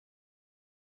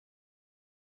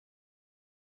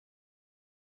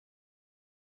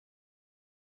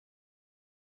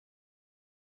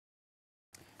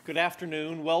Good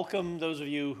afternoon. Welcome those of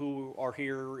you who are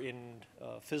here in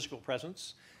physical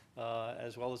presence,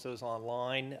 as well as those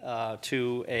online,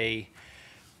 to a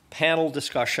panel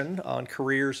discussion on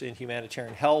careers in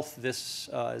humanitarian health. This,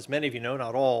 as many of you know,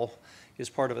 not all, is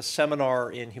part of a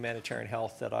seminar in humanitarian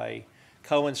health that I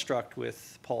co-instruct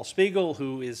with Paul Spiegel,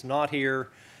 who is not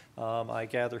here. I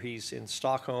gather he's in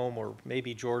Stockholm or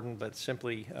maybe Jordan, but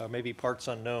simply maybe parts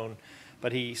unknown.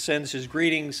 But he sends his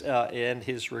greetings and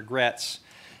his regrets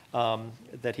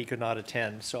that he could not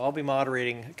attend. So I'll be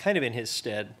moderating kind of in his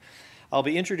stead. I'll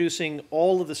be introducing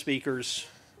all of the speakers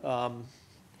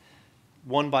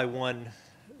one by one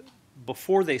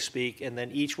before they speak, and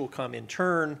then each will come in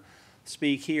turn,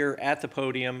 speak here at the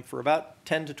podium for about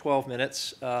 10 to 12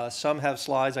 minutes. Some have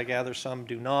slides, I gather, some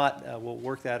do not. We'll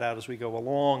work that out as we go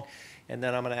along, and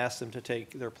then I'm going to ask them to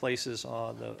take their places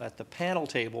at the panel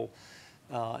table,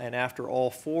 and after all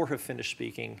four have finished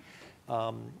speaking,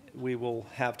 we will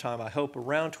have time, I hope,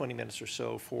 around 20 minutes or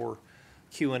so for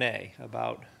Q&A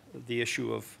about the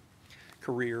issue of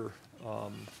career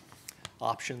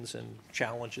options and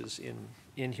challenges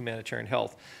in humanitarian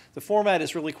health. The format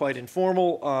is really quite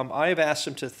informal. I have asked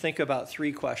them to think about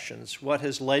three questions. What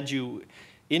has led you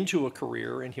into a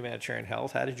career in humanitarian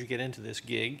health? How did you get into this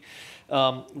gig?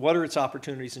 What are its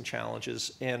opportunities and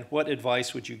challenges? And what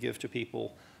advice would you give to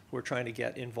people who are trying to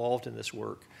get involved in this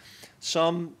work?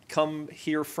 Some come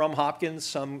here from Hopkins,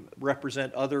 some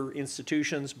represent other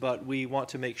institutions, but we want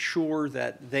to make sure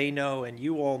that they know, and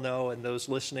you all know, and those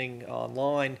listening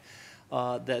online,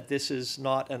 that this is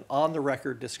not an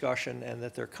on-the-record discussion and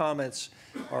that their comments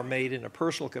are made in a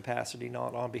personal capacity,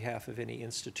 not on behalf of any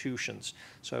institutions.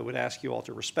 So I would ask you all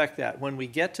to respect that. When we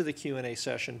get to the Q&A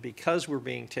session, because we're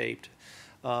being taped,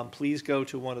 please go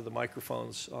to one of the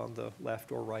microphones on the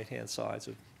left or right-hand sides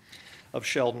of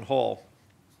Sheldon Hall.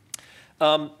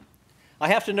 I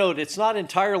have to note, it's not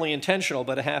entirely intentional,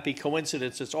 but a happy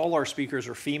coincidence. It's all our speakers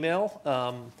are female.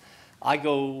 I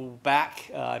go back,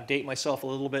 date myself a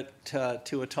little bit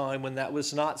to a time when that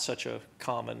was not such a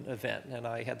common event. And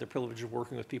I had the privilege of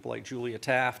working with people like Julia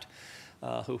Taft,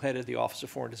 who headed the Office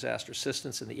of Foreign Disaster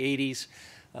Assistance in the 80s,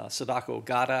 Sadako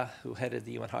Ogata, who headed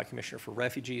the UN High Commissioner for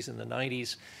Refugees in the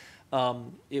 90s.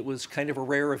 It was kind of a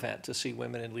rare event to see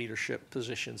women in leadership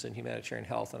positions in humanitarian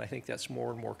health, and I think that's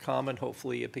more and more common.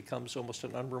 Hopefully it becomes almost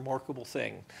an unremarkable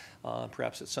thing.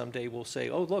 Perhaps that someday we'll say,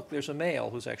 oh, look, there's a male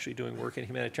who's actually doing work in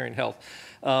humanitarian health.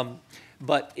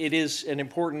 But it is an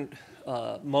important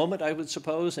moment, I would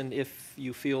suppose, and if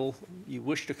you feel you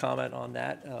wish to comment on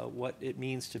that, what it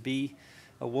means to be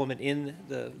a woman in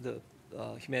the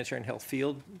humanitarian health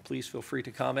field, please feel free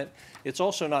to comment. It's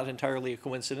also not entirely a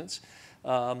coincidence,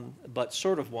 but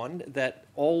sort of one, that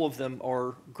all of them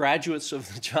are graduates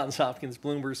of the Johns Hopkins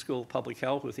Bloomberg School of Public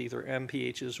Health with either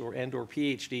MPHs or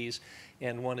PhDs,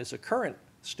 and one is a current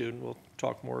student. We'll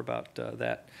talk more about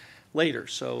that later.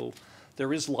 So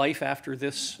there is life after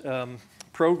this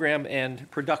program and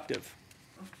productive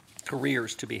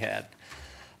careers to be had.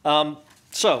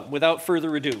 So without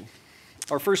further ado,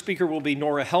 our first speaker will be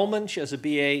Nora Hellman. She has a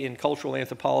BA in cultural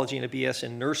anthropology and a BS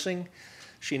in nursing.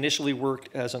 She initially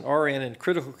worked as an RN in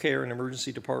critical care and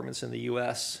emergency departments in the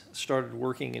U.S., started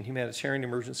working in humanitarian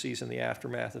emergencies in the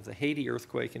aftermath of the Haiti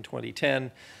earthquake in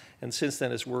 2010, and since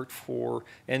then has worked for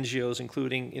NGOs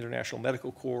including International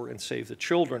Medical Corps and Save the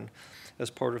Children as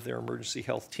part of their emergency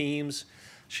health teams.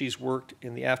 She's worked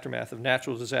in the aftermath of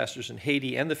natural disasters in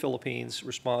Haiti and the Philippines,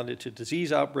 responded to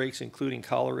disease outbreaks including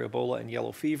cholera, Ebola, and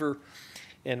yellow fever,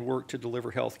 and worked to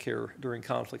deliver health care during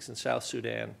conflicts in South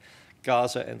Sudan,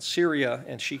 Gaza, and Syria,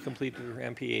 and she completed her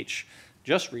MPH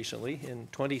just recently in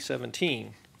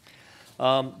 2017.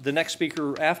 The next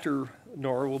speaker after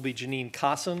Nora will be Janine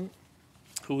Kossen,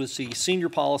 who is the Senior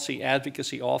Policy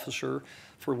Advocacy Officer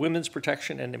for Women's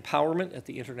Protection and Empowerment at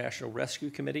the International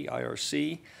Rescue Committee,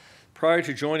 IRC. Prior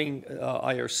to joining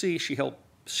IRC, she held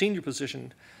senior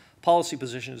policy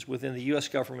positions within the U.S.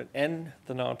 government and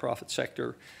the nonprofit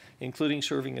sector, including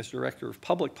serving as Director of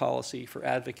Public Policy for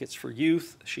Advocates for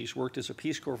Youth. She's worked as a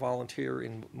Peace Corps volunteer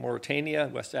in Mauritania,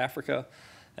 West Africa,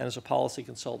 and as a policy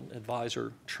consultant,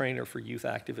 advisor, trainer for youth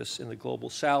activists in the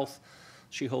Global South.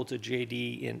 She holds a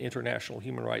JD in International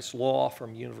Human Rights Law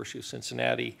from University of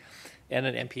Cincinnati and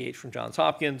an MPH from Johns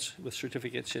Hopkins with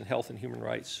certificates in Health and Human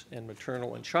Rights and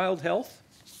Maternal and Child Health.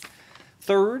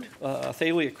 Third,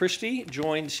 Athalia Christie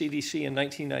joined CDC in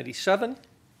 1997.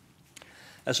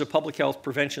 As a Public Health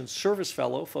Prevention Service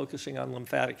Fellow focusing on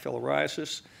lymphatic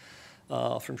filariasis.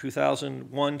 From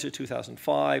 2001 to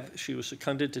 2005, she was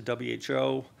seconded to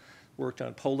WHO, worked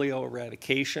on polio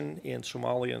eradication in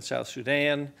Somalia and South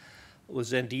Sudan, Was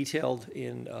then detailed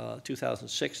in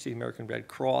 2006 to the American Red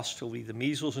Cross to lead the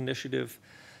Measles Initiative,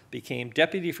 became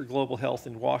Deputy for Global Health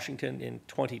in Washington in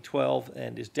 2012,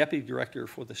 and is Deputy Director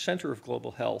for the Center of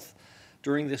Global Health.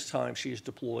 During this time, she is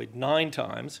deployed 9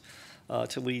 times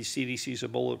to lead CDC's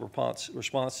Ebola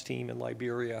response team in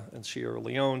Liberia and Sierra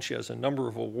Leone. She has a number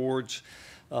of awards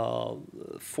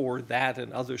for that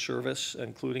and other service,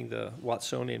 including the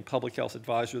Watsonian Public Health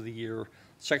Advisor of the Year,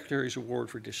 Secretary's Award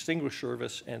for Distinguished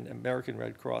Service, and American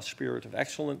Red Cross Spirit of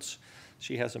Excellence.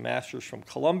 She has a master's from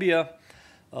Columbia,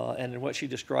 and in what she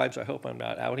describes, I hope I'm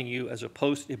not outing you, as a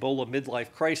post-Ebola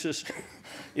midlife crisis,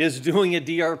 is doing a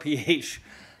DRPH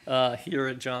here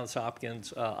at Johns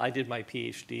Hopkins. I did my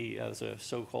PhD as a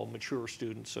so-called mature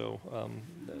student, so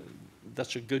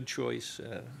that's a good choice.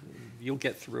 You'll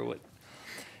get through it.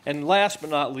 And last but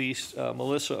not least,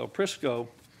 Melissa Opryszko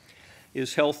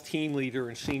is Health Team Leader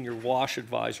and Senior WASH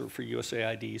Advisor for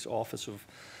USAID's Office of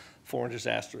Foreign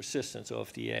Disaster Assistance,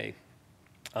 OFDA.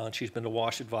 She's been a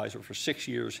WASH advisor for 6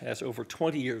 years, has over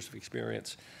 20 years of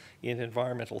experience in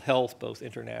environmental health, both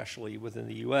internationally within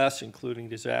the U.S., including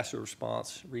disaster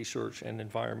response, research, and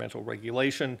environmental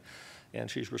regulation.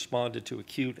 And she's responded to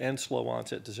acute and slow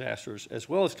onset disasters, as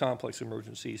well as complex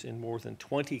emergencies in more than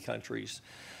 20 countries.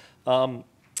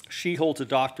 She holds a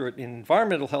doctorate in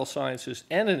environmental health sciences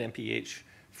and an MPH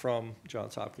from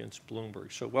Johns Hopkins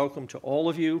Bloomberg. So welcome to all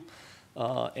of you,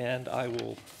 and I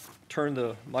will turn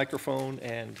the microphone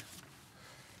and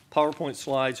PowerPoint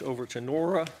slides over to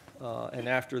Nora, and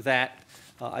after that,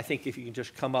 I think if you can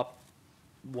just come up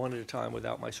one at a time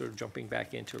without my sort of jumping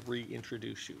back in to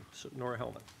reintroduce you. So Nora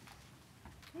Hellman.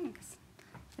 Thanks.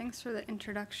 Thanks for the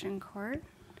introduction, Court.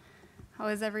 How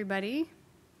is everybody?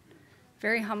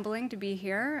 Very humbling to be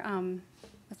here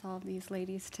with all of these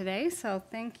ladies today, so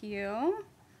thank you.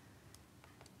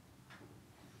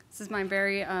 This is my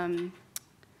very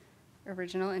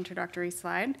original introductory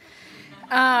slide.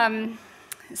 Court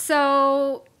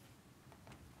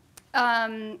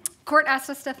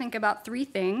asked us to think about 3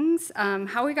 things: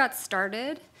 how we got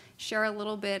started, share a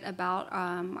little bit about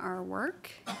our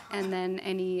work, and then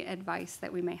any advice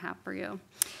that we may have for you.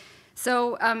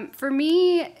 So for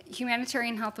me,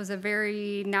 humanitarian health was a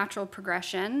very natural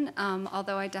progression,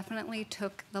 although I definitely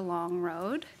took the long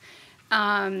road.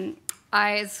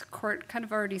 As Court kind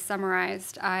of already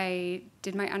summarized, I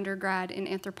did my undergrad in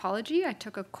anthropology. I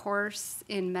took a course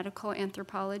in medical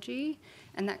anthropology,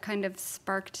 and that kind of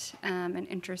sparked an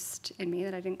interest in me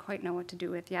that I didn't quite know what to do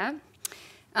with yet.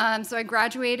 So I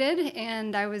graduated,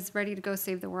 and I was ready to go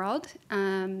save the world,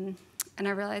 and I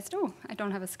realized, oh, I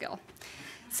don't have a skill.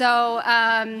 So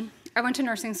I went to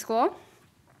nursing school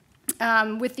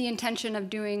with the intention of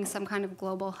doing some kind of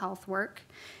global health work,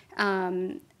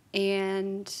 and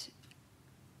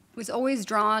was always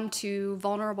drawn to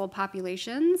vulnerable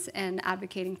populations and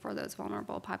advocating for those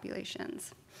vulnerable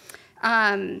populations.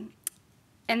 And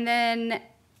then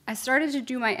I started to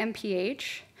do my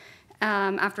MPH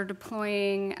after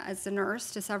deploying as a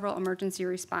nurse to several emergency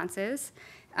responses.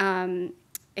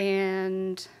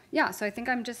 And yeah, so I think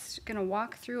I'm just going to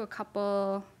walk through a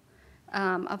couple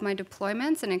of my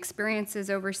deployments and experiences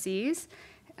overseas.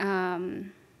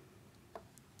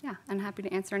 Yeah, I'm happy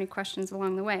to answer any questions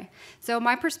along the way. So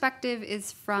my perspective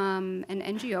is from an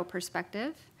NGO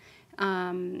perspective.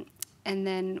 And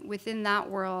then within that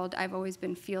world, I've always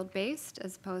been field-based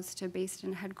as opposed to based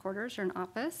in headquarters or an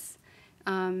office.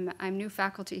 I'm new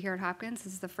faculty here at Hopkins.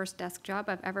 This is the first desk job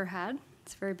I've ever had.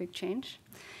 It's a very big change.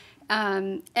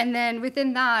 And then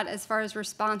within that, as far as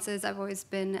responses, I've always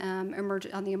been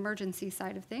on the emergency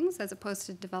side of things as opposed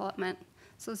to development.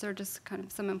 So those are just kind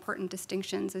of some important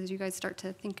distinctions as you guys start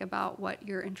to think about what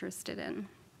you're interested in.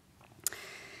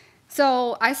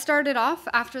 So I started off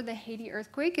after the Haiti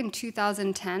earthquake in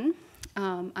 2010.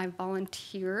 I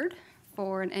volunteered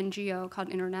for an NGO called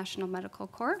International Medical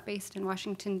Corps based in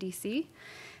Washington, D.C.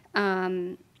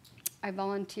 I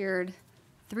volunteered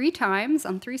 3 times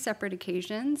on 3 separate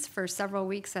occasions for several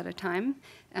weeks at a time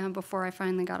before I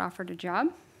finally got offered a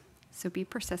job. So be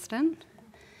persistent.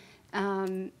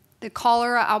 The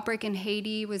cholera outbreak in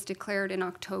Haiti was declared in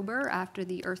October after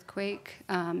the earthquake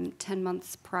 10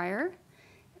 months prior.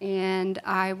 And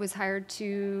I was hired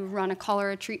to run a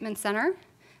cholera treatment center.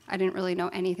 I didn't really know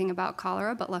anything about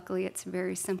cholera, but luckily it's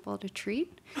very simple to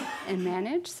treat and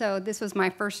manage. So this was my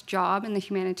first job in the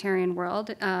humanitarian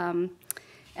world, and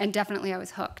definitely I was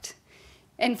hooked.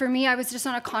 And for me, I was just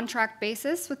on a contract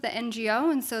basis with the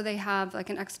NGO, and so they have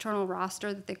like an external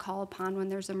roster that they call upon when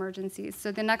there's emergencies.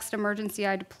 So the next emergency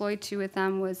I deployed to with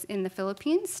them was in the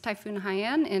Philippines, Typhoon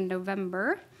Haiyan, in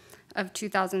November of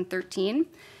 2013.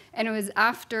 And it was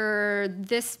after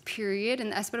this period,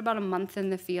 and I spent about a month in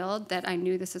the field, that I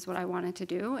knew this is what I wanted to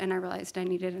do, and I realized I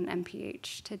needed an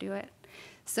MPH to do it.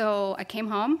 So I came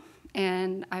home,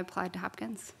 and I applied to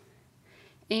Hopkins.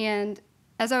 And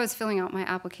as I was filling out my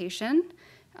application,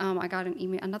 I got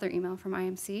another email from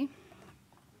IMC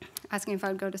asking if I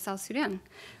would go to South Sudan.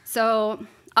 So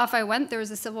off I went. There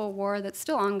was a civil war that's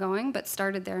still ongoing, but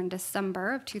started there in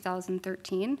December of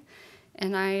 2013.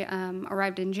 And I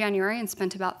arrived in January and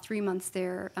spent about 3 months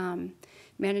there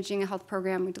managing a health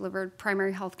program. We delivered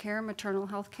primary health care, maternal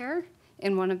health care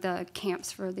in one of the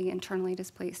camps for the internally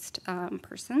displaced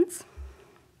persons.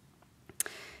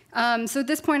 So at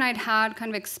this point, I'd had kind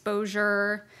of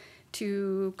exposure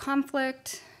to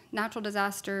conflict, natural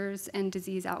disasters, and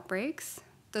disease outbreaks.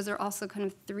 Those are also kind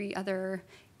of 3 other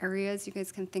areas you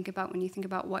guys can think about when you think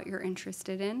about what you're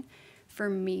interested in. For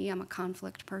me, I'm a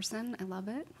conflict person. I love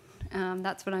it.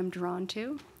 That's what I'm drawn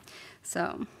to.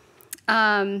 So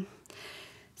I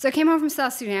came home from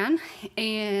South Sudan,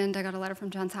 and I got a letter from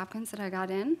Johns Hopkins that I got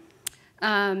in.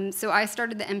 So I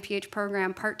started the MPH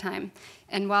program part-time.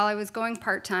 And while I was going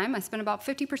part-time, I spent about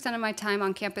 50% of my time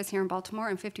on campus here in Baltimore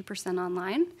and 50%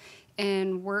 online,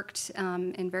 and worked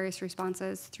in various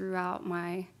responses throughout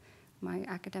my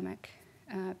academic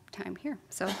time here.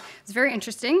 So it was very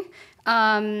interesting.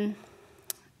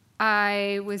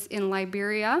 I was in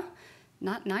Liberia,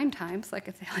 not 9 times like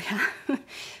Athalia,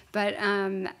 but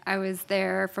I was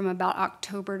there from about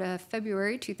October to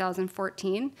February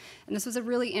 2014, and this was a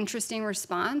really interesting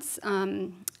response.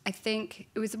 I think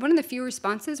it was one of the few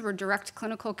responses where direct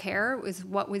clinical care was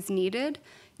what was needed.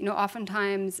 You know,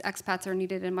 oftentimes expats are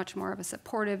needed in much more of a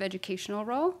supportive educational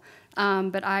role,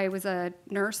 but I was a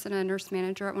nurse and a nurse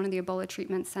manager at one of the Ebola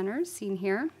treatment centers, seen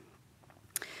here.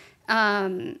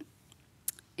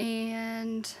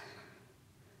 And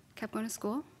kept going to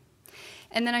school.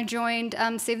 And then I joined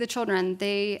Save the Children.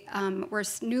 They were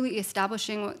newly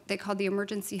establishing what they called the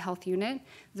Emergency Health Unit. It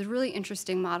was a really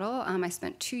interesting model. I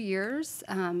spent 2 years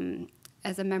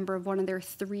as a member of one of their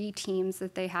 3 teams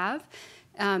that they have.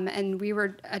 And we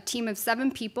were a team of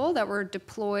 7 people that were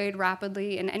deployed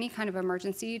rapidly in any kind of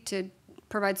emergency to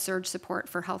provide surge support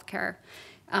for healthcare.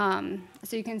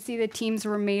 So you can see the teams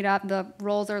were made up. The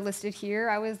roles are listed here.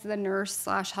 I was the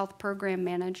nurse/health program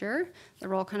manager. The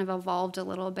role kind of evolved a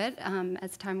little bit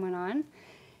as time went on.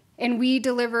 And we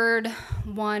delivered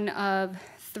one of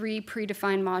 3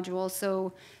 predefined modules.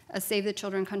 So a Save the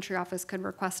Children country office could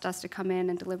request us to come in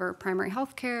and deliver primary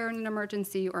health care in an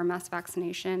emergency or mass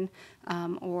vaccination,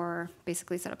 or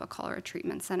basically set up a cholera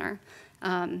treatment center.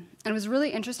 And it was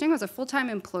really interesting. I was a full-time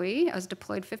employee. I was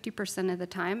deployed 50% of the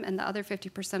time, and the other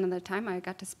 50% of the time I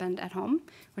got to spend at home,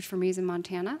 which for me is in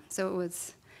Montana. So it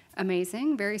was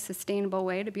amazing, very sustainable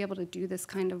way to be able to do this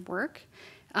kind of work.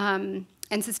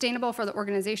 And sustainable for the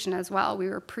organization as well. We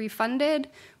were pre-funded,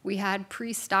 we had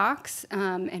pre-stocks,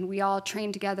 and we all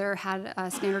trained together, had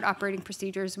standard operating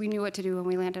procedures. We knew what to do when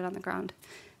we landed on the ground.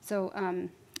 So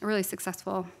a really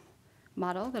successful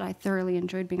model that I thoroughly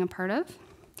enjoyed being a part of.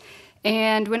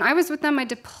 And when I was with them, I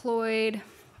deployed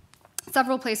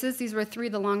several places. These were 3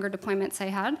 of the longer deployments I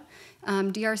had.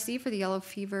 DRC for the yellow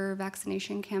fever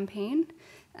vaccination campaign,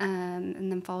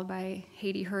 and then followed by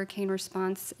Haiti hurricane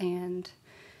response and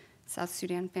South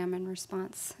Sudan famine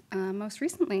response most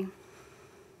recently.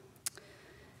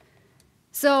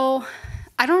 So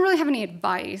I don't really have any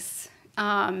advice,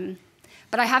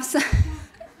 but I have some,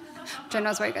 which I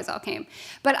know is why you guys all came,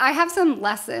 but I have some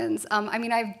lessons. I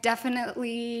mean, I've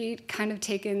definitely kind of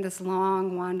taken this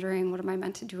long, wandering, what am I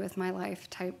meant to do with my life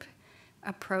type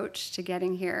approach to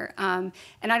getting here. And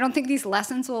I don't think these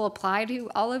lessons will apply to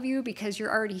all of you because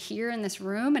you're already here in this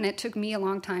room, and it took me a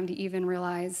long time to even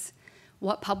realize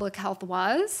what public health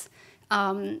was.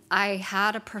 I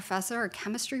had a professor, a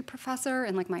chemistry professor,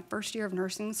 in like my first year of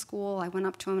nursing school. I went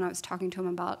up to him and I was talking to him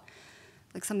about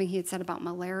like something he had said about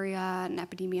malaria and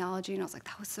epidemiology, and I was like,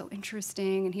 that was so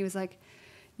interesting. And he was like,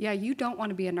 yeah, you don't want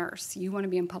to be a nurse. You want to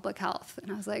be in public health.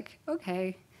 And I was like,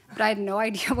 okay. But I had no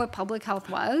idea what public health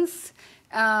was.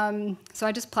 So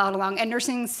I just plowed along. And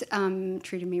nursing's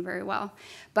treated me very well.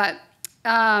 But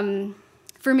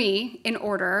for me, in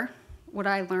order, what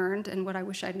I learned and what I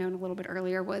wish I'd known a little bit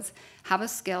earlier was have a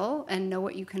skill and know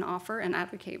what you can offer and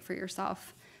advocate for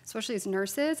yourself. Especially as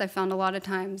nurses, I found a lot of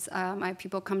times I have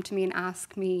people come to me and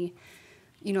ask me,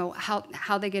 you know,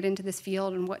 how they get into this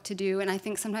field and what to do. And I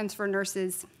think sometimes for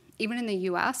nurses, even in the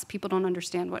US, people don't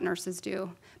understand what nurses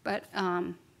do. But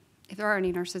if there are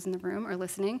any nurses in the room or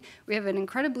listening, we have an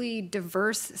incredibly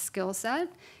diverse skill set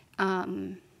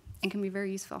and can be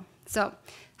very useful. So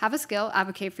have a skill,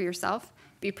 advocate for yourself.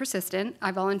 Be persistent. I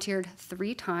volunteered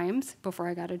 3 times before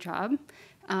I got a job.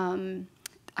 I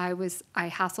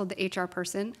hassled the HR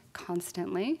person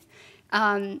constantly.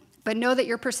 But know that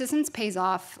your persistence pays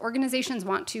off. Organizations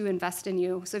want to invest in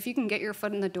you. So if you can get your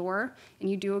foot in the door and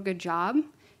you do a good job,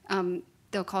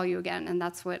 they'll call you again. And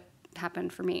that's what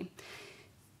happened for me.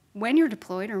 When you're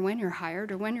deployed or when you're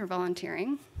hired or when you're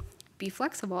volunteering, be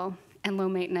flexible and low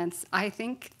maintenance. I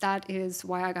think that is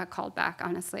why I got called back,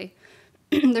 honestly.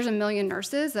 There's a million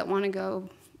nurses that want to go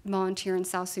volunteer in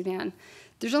South Sudan.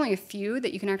 There's only a few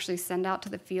that you can actually send out to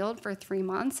the field for 3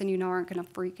 months and you know aren't going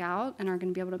to freak out and are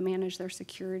going to be able to manage their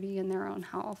security and their own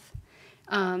health.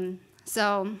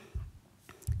 So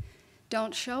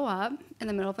don't show up in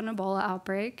the middle of an Ebola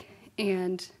outbreak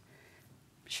and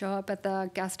show up at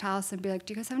the guest house and be like,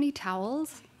 do you guys have any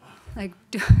towels? Like,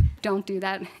 don't do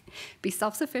that. Be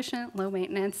self-sufficient, low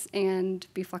maintenance, and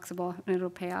be flexible, and it'll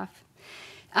pay off.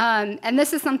 And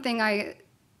this is something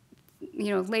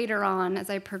later on as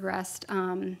I progressed,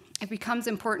 it becomes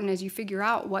important as you figure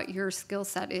out what your skill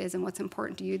set is and what's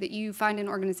important to you, that you find an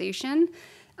organization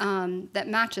that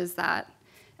matches that.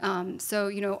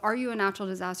 So, are you a natural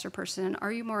disaster person?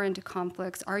 Are you more into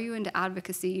conflicts? Are you into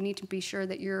advocacy? You need to be sure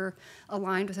that you're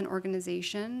aligned with an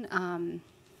organization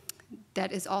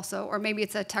that is also, or maybe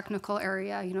it's a technical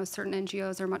area. Certain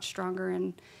NGOs are much stronger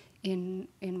in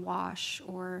WASH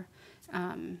or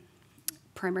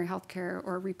primary health care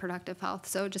or reproductive health.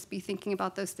 So just be thinking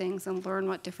about those things and learn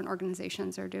what different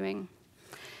organizations are doing.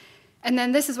 And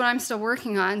then this is what I'm still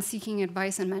working on, seeking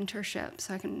advice and mentorship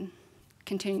so I can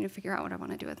continue to figure out what I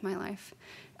want to do with my life.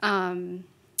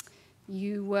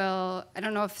 You will, I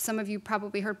don't know if some of you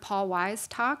probably heard Paul Wise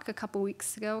talk a couple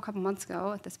months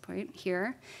ago at this point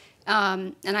here.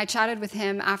 And I chatted with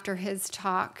him after his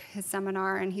talk, his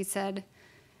seminar, and he said,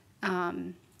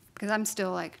 because I'm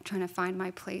still like trying to find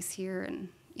my place here and,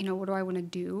 what do I want to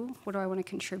do? What do I want to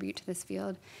contribute to this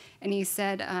field? And he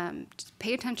said, just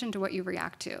pay attention to what you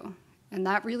react to. And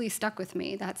that really stuck with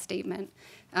me, that statement.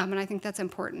 And I think that's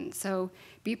important. So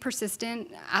be persistent,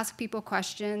 ask people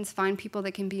questions, find people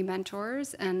that can be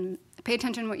mentors, and pay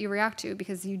attention to what you react to,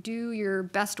 because you do your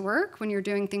best work when you're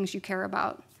doing things you care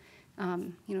about.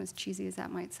 As cheesy as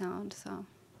that might sound. So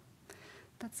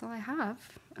that's all I have.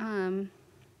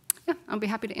 Yeah, I'll be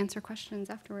happy to answer questions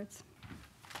afterwards.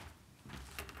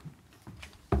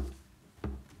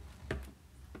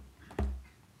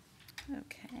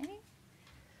 Okay,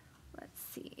 let's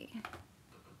see.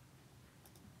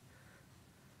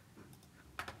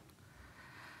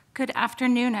 Good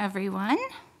afternoon, everyone.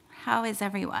 How is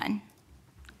everyone?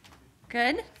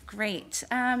 Good? Great.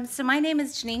 So my name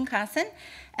is Janine Kossen,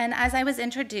 and as I was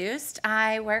introduced,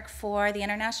 I work for the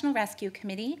International Rescue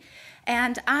Committee,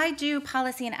 and I do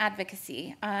policy and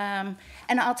advocacy. And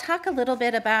I'll talk a little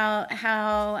bit about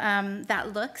how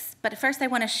that looks, but first I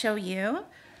want to show you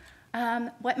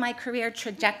what my career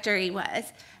trajectory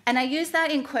was. And I use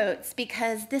that in quotes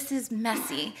because this is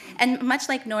messy. And much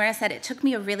like Nora said, it took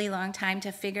me a really long time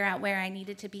to figure out where I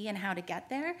needed to be and how to get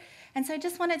there. And so I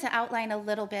just wanted to outline a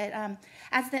little bit.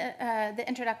 As the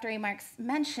introductory remarks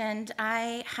mentioned,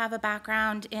 I have a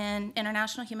background in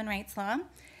international human rights law.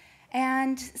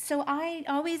 And so I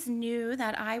always knew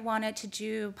that I wanted to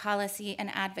do policy and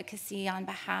advocacy on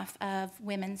behalf of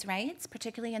women's rights,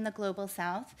 particularly in the global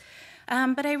South.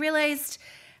 But I realized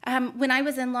when I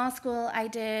was in law school, I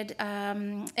did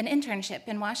an internship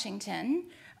in Washington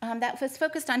that was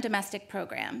focused on domestic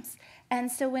programs. And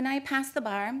so when I passed the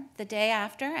bar, the day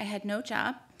after, I had no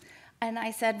job. And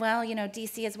I said, well,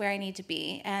 DC is where I need to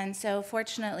be. And so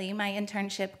fortunately, my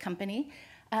internship company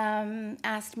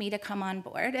asked me to come on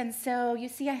board. And so you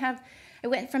see, I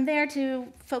went from there to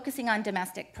focusing on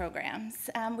domestic programs,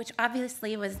 which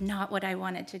obviously was not what I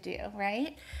wanted to do,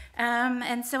 right?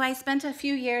 And so I spent a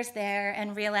few years there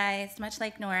and realized, much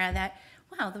like Nora, that,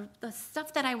 wow, the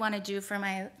stuff that I want to do for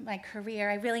my career,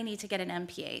 I really need to get an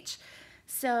MPH.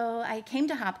 So I came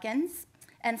to Hopkins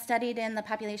and studied in the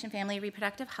Population, Family,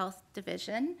 Reproductive Health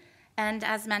Division. And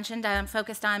as mentioned, I'm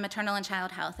focused on maternal and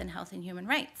child health and human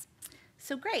rights.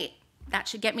 So great. That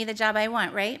should get me the job I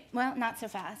want, right? Well, not so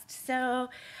fast. So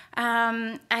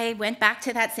I went back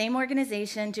to that same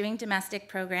organization doing domestic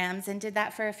programs and did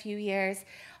that for a few years,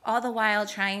 all the while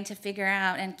trying to figure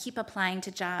out and keep applying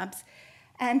to jobs.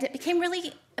 And it became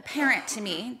really apparent to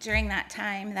me during that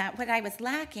time that what I was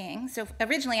lacking, so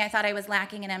originally I thought I was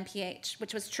lacking an MPH,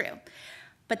 which was true.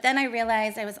 But then I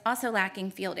realized I was also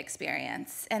lacking field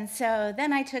experience. And so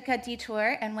then I took a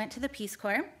detour and went to the Peace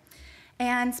Corps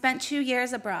and spent 2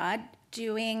 years abroad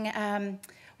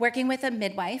working with a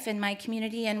midwife in my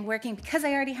community and working, because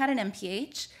I already had an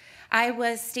MPH, I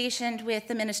was stationed with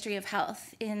the Ministry of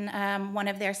Health in one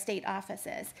of their state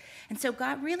offices. And so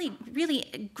got really,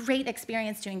 really great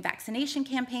experience doing vaccination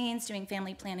campaigns, doing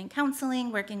family planning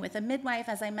counseling, working with a midwife,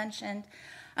 as I mentioned,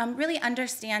 really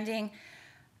understanding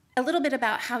a little bit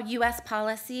about how US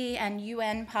policy and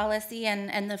UN policy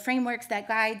and the frameworks that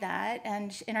guide that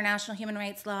and international human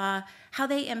rights law, how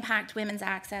they impact women's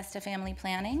access to family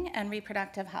planning and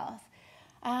reproductive health.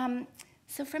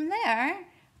 So from there,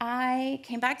 I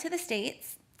came back to the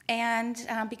States, and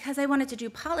because I wanted to do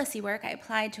policy work, I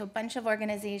applied to a bunch of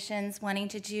organizations wanting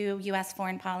to do US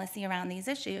foreign policy around these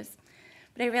issues.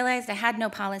 But I realized I had no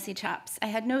policy chops. I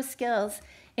had no skills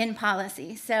in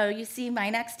policy. So you see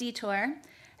my next detour,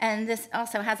 and this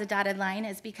also has a dotted line,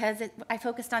 is because I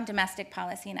focused on domestic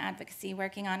policy and advocacy,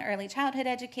 working on early childhood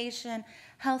education,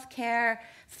 healthcare,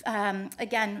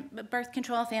 again, birth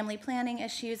control, family planning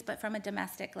issues, but from a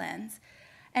domestic lens.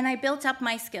 And I built up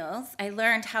my skills. I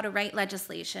learned how to write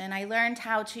legislation. I learned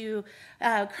how to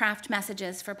craft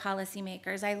messages for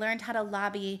policymakers. I learned how to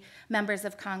lobby members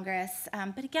of Congress.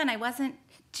 But again, I wasn't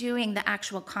doing the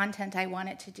actual content I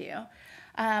wanted to do.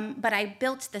 But I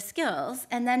built the skills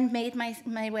and then made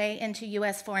my way into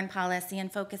US foreign policy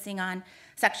and focusing on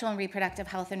sexual and reproductive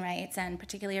health and rights, and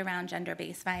particularly around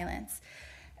gender-based violence.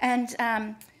 And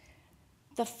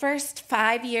the first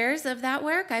 5 years of that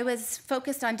work, I was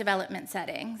focused on development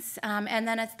settings. And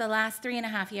then it's the last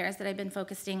 3.5 years that I've been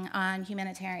focusing on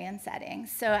humanitarian settings.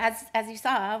 So as you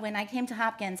saw, when I came to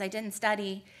Hopkins, I didn't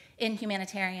study in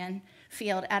humanitarian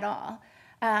field at all.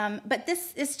 But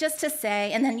this is just to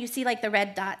say, and then you see like the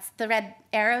red dots, the red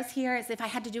arrows here, is if I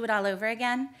had to do it all over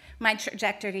again, my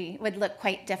trajectory would look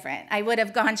quite different. I would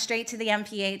have gone straight to the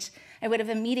MPH, I would have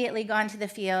immediately gone to the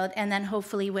field, and then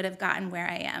hopefully would have gotten where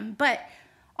I am. But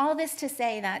all this to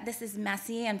say that this is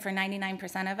messy, and for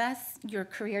 99% of us, your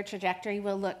career trajectory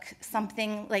will look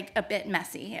something like a bit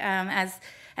messy,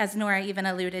 as Nora even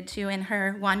alluded to in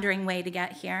her wandering way to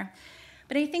get here.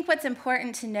 But I think what's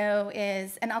important to know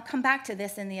is, and I'll come back to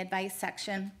this in the advice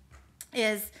section,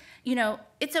 is,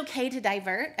 it's okay to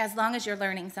divert as long as you're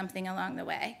learning something along the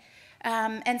way.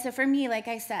 And so for me, like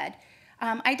I said,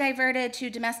 I diverted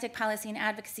to domestic policy and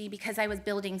advocacy because I was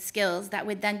building skills that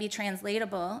would then be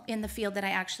translatable in the field that I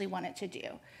actually wanted to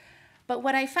do. But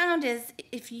what I found is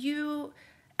if you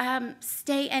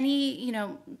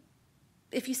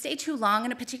if you stay too long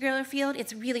in a particular field,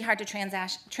 it's really hard to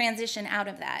transition out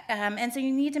of that. And so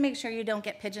you need to make sure you don't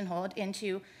get pigeonholed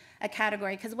into a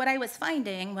category, because what I was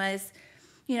finding was,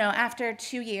 after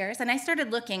 2 years, and I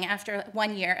started looking after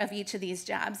 1 year of each of these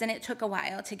jobs, and it took a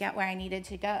while to get where I needed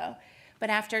to go. But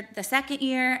after the second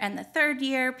year and the third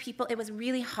year, it was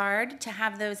really hard to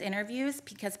have those interviews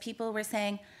because people were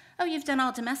saying, oh, you've done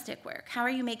all domestic work. How are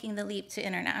you making the leap to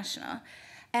international?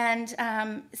 And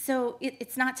so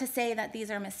it's not to say that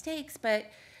these are mistakes, but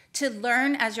to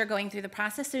learn as you're going through the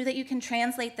process so that you can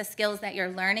translate the skills that you're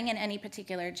learning in any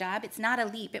particular job. It's not a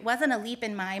leap. It wasn't a leap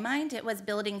in my mind. It was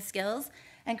building skills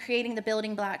and creating the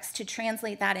building blocks to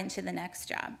translate that into the next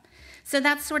job. So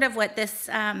that's sort of what this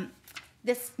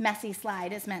messy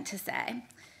slide is meant to say.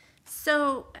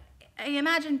 So I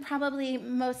imagine probably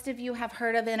most of you have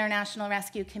heard of the International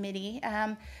Rescue Committee,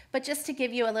 but just to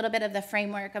give you a little bit of the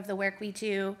framework of the work we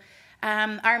do,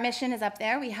 our mission is up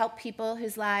there. We help people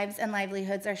whose lives and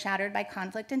livelihoods are shattered by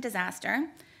conflict and disaster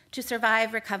to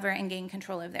survive, recover, and gain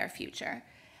control of their future.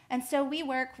 And so we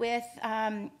work with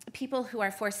people who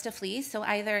are forced to flee, so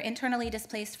either internally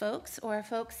displaced folks or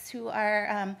folks who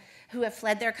have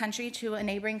fled their country to a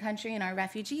neighboring country and are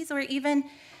refugees, or even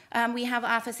we have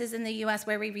offices in the US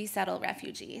where we resettle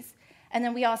refugees. And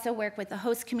then we also work with the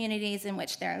host communities in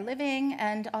which they're living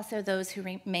and also those who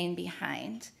remain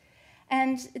behind.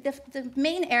 And the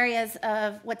main areas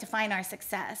of what define our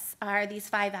success are these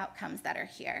 5 outcomes that are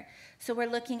here. So we're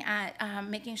looking at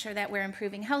making sure that we're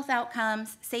improving health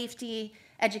outcomes, safety,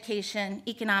 education,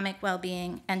 economic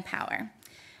well-being, and power.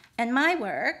 And my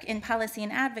work in policy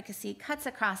and advocacy cuts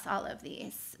across all of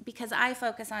these because I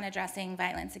focus on addressing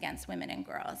violence against women and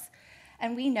girls.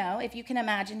 And we know, if you can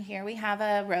imagine here, we have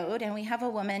a road and we have a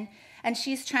woman, and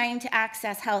she's trying to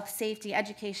access health, safety,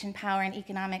 education, power, and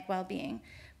economic well-being.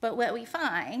 But what we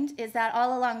find is that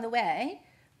all along the way,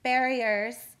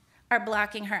 barriers are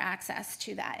blocking her access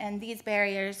to that. And these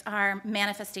barriers are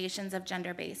manifestations of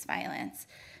gender-based violence.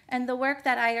 And the work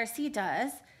that IRC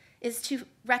does is to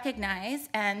recognize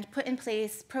and put in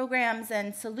place programs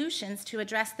and solutions to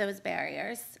address those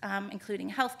barriers,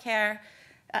 including healthcare,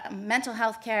 mental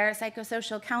health care,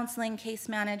 psychosocial counseling, case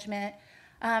management,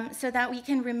 so that we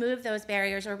can remove those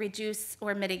barriers or reduce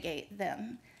or mitigate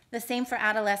them. The same for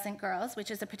adolescent girls,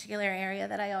 which is a particular area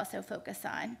that I also focus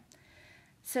on.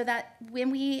 so that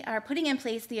when we are putting in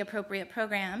place the appropriate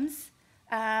programs,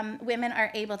 women are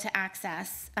able to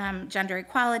access gender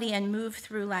equality and move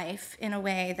through life in a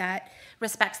way that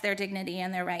respects their dignity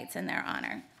and their rights and their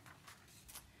honor.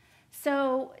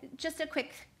 So just a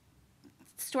quick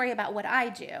story about what I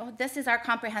do. This is our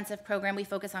comprehensive program. We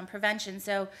focus on prevention,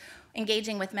 so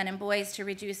engaging with men and boys to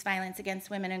reduce violence against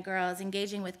women and girls,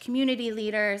 engaging with community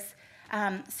leaders,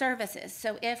 services.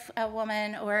 So if a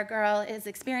woman or a girl is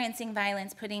experiencing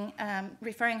violence,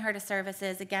 referring her to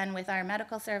services, again, with our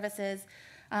medical services,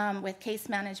 with case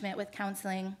management, with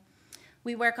counseling.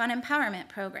 We work on empowerment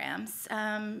programs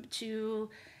to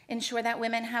ensure that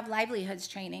women have livelihoods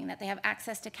training, that they have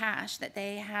access to cash, that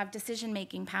they have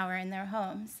decision-making power in their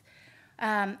homes.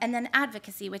 And then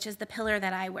advocacy, which is the pillar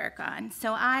that I work on.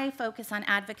 So I focus on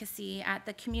advocacy at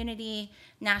the community,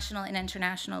 national, and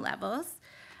international levels.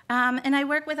 And I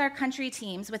work with our country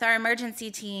teams, with our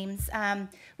emergency teams,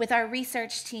 with our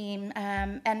research team,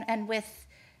 and with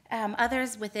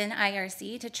others within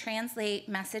IRC to translate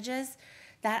messages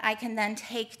that I can then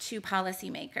take to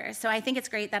policymakers. So I think it's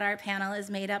great that our panel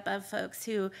is made up of folks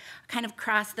who kind of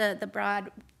cross the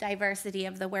broad diversity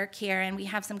of the work here, and we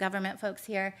have some government folks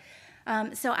here.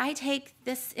 So I take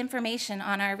this information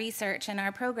on our research and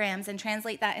our programs and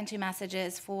translate that into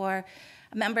messages for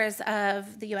members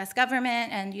of the US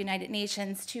government and United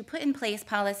Nations to put in place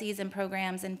policies and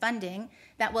programs and funding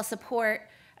that will support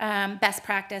best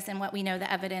practice and what we know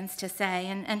the evidence to say.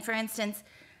 And for instance,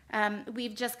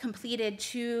 we've just completed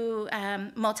 2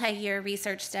 multi-year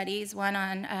research studies, one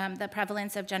on the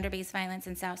prevalence of gender-based violence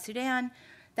in South Sudan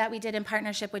that we did in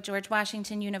partnership with George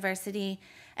Washington University,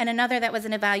 and another that was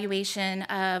an evaluation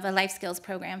of a life skills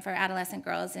program for adolescent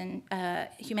girls in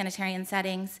humanitarian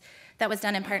settings that was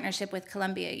done in partnership with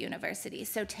Columbia University.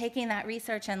 So taking that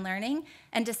research and learning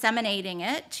and disseminating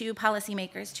it to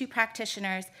policymakers, to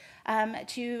practitioners,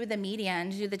 to the media,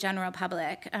 and to the general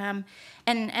public.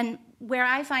 And where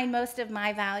I find most of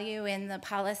my value in the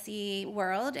policy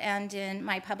world and in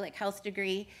my public health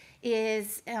degree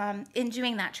is in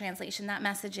doing that translation, that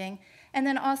messaging, and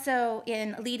then also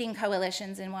in leading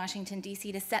coalitions in Washington,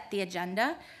 D.C. to set the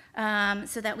agenda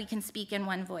so that we can speak in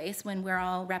one voice when we're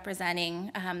all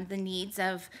representing the needs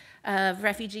of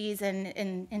refugees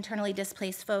and internally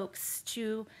displaced folks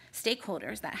to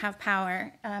stakeholders that have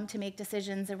power to make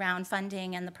decisions around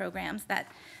funding and the programs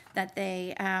that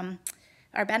they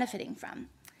are benefiting from.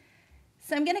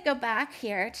 So I'm going to go back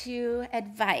here to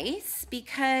advice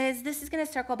because this is going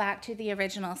to circle back to the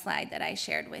original slide that I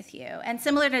shared with you. And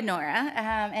similar to Nora,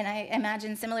 and I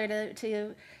imagine similar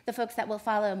to the folks that will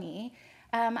follow me,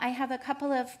 I have a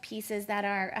couple of pieces that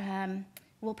are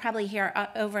we'll probably hear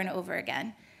over and over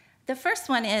again. The first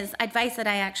one is advice that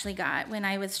I actually got when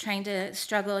I was trying to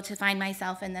struggle to find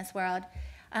myself in this world,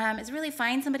 is really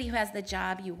find somebody who has the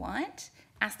job you want.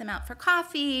 Ask them out for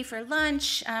coffee, for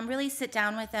lunch, really sit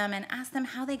down with them and ask them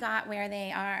how they got where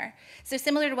they are. So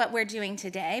similar to what we're doing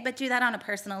today, but do that on a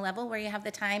personal level where you have the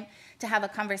time to have a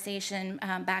conversation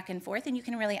back and forth, and you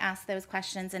can really ask those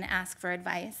questions and ask for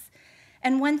advice.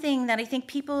 And one thing that I think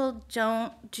people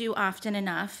don't do often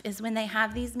enough is when they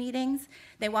have these meetings,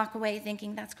 they walk away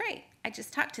thinking, that's great, I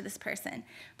just talked to this person.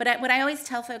 But what I always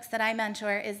tell folks that I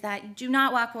mentor is that do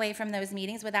not walk away from those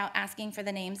meetings without asking for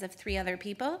the names of 3 other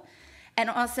people, and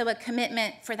also a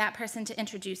commitment for that person to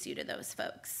introduce you to those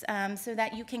folks so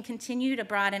that you can continue to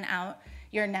broaden out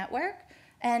your network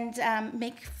and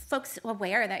make folks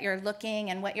aware that you're looking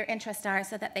and what your interests are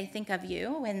so that they think of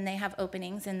you when they have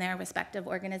openings in their respective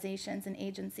organizations and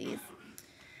agencies.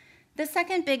 The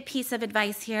second big piece of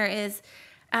advice here is,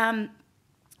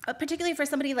 particularly for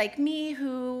somebody like me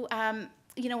who,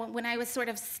 when I was sort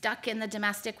of stuck in the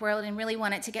domestic world and really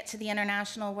wanted to get to the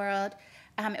international world,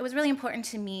 it was really important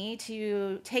to me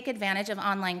to take advantage of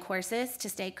online courses to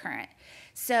stay current.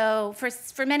 So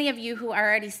for many of you who are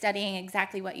already studying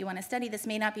exactly what you want to study, this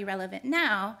may not be relevant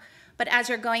now, but as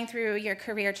you're going through your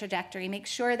career trajectory, make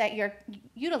sure that you're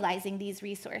utilizing these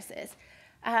resources.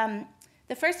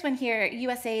 The first one here,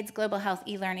 USAID's Global Health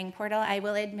e-learning portal, I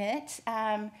will admit,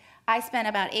 I spent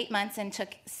about 8 months and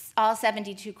took all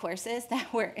 72 courses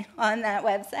that were on that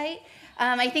website.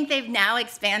 I think they've now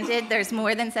expanded. There's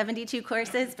more than 72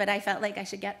 courses, but I felt like I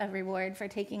should get a reward for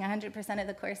taking 100% of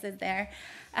the courses there.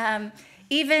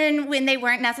 Even when they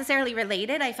weren't necessarily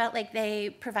related, I felt like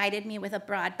they provided me with a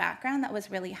broad background that was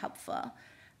really helpful.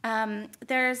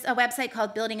 There's a website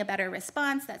called Building a Better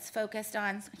Response that's focused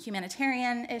on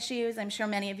humanitarian issues. I'm sure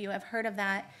many of you have heard of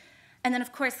that. And then,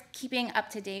 of course, keeping up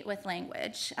to date with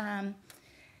language.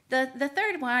 The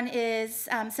third one is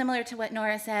similar to what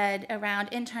Nora said around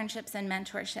internships and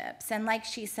mentorships. And like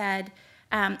she said,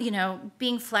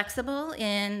 being flexible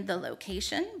in the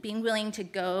location, being willing to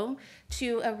go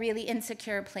to a really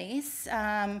insecure place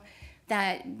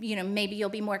that, maybe you'll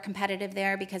be more competitive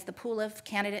there because the pool of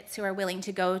candidates who are willing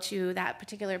to go to that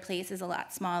particular place is a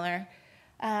lot smaller.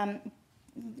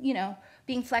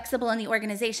 Being flexible in the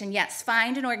organization. Yes,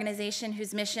 find an organization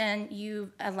whose mission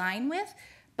you align with,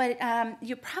 but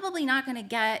you're probably not going to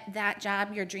get that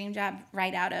job, your dream job,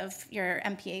 right out of your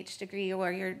MPH degree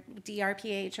or your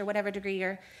DRPH or whatever degree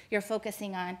you're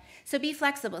focusing on. So be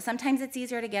flexible. Sometimes it's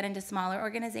easier to get into smaller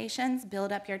organizations,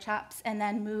 build up your chops, and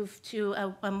then move to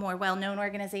a more well-known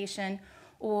organization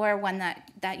or one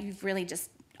that you've really just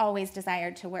always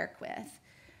desired to work with.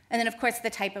 And then, of course, the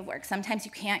type of work. Sometimes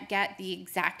you can't get the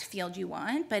exact field you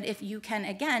want, but if you can,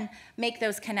 again, make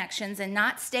those connections and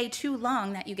not stay too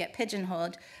long that you get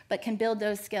pigeonholed, but can build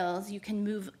those skills, you can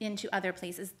move into other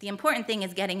places. The important thing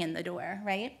is getting in the door,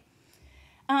 right?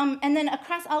 And then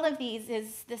across all of these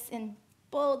is this in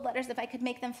bold letters, if I could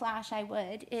make them flash, I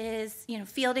would, is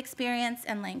field experience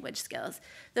and language skills.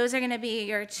 Those are going to be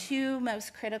your two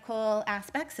most critical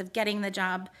aspects of getting the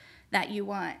job that you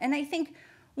want. And I think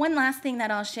one last thing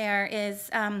that I'll share is,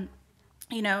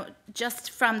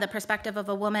 just from the perspective of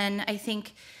a woman, I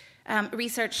think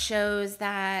research shows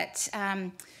that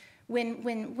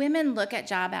when women look at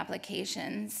job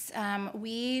applications,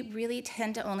 we really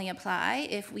tend to only apply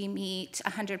if we meet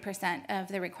 100% of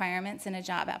the requirements in a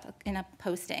job in a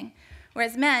posting,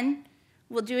 whereas men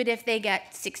will do it if they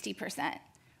get 60%.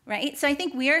 Right? So I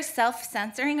think we are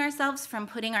self-censoring ourselves from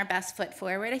putting our best foot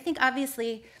forward. I think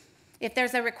obviously, if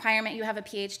there's a requirement, you have a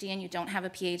PhD and you don't have a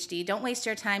PhD, don't waste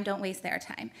your time, don't waste their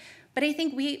time. But I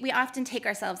think we often take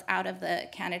ourselves out of the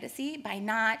candidacy by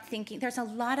not thinking. There's a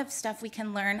lot of stuff we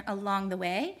can learn along the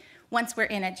way once we're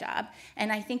in a job.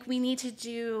 And I think we need to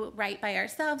do right by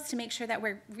ourselves to make sure that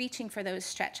we're reaching for those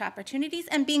stretch opportunities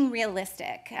and being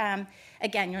realistic.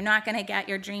 Again, you're not going to get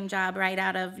your dream job right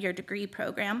out of your degree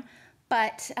program,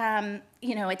 but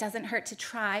it doesn't hurt to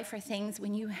try for things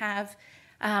when you have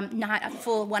not a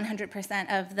full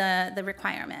 100% of the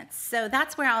requirements. So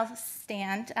that's where I'll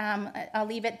stand. I'll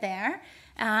leave it there.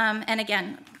 And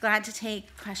again, glad to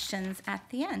take questions at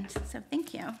the end. So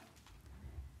thank you.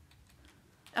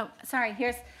 Oh, sorry,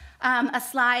 here's a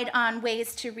slide on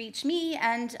ways to reach me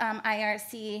and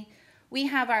IRC. We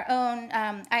have our own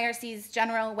IRC's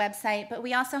general website, but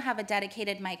we also have a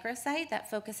dedicated microsite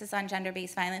that focuses on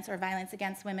gender-based violence or violence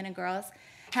against women and girls.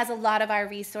 It has a lot of our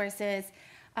resources.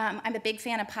 I'm a big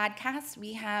fan of podcasts.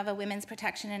 We have a Women's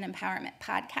Protection and Empowerment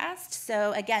podcast.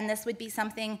 So again, this would be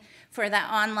something for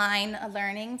that online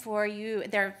learning for you.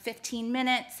 There are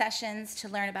 15-minute sessions to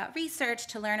learn about research,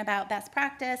 to learn about best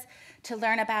practice, to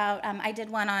learn about, I did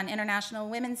one on International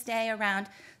Women's Day around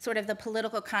sort of the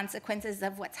political consequences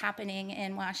of what's happening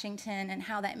in Washington and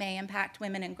how that may impact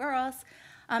women and girls.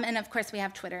 And of course, we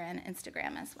have Twitter and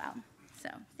Instagram as well. So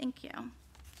thank you.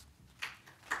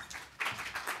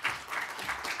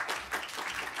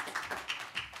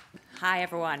 Hi,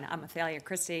 everyone. I'm Athalia,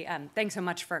 Christie. Thanks so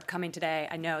much for coming today.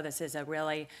 I know this is a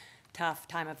really tough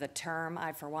time of the term.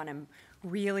 I, for one, am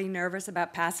really nervous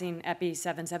about passing EPI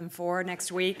 774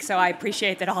 next week, so I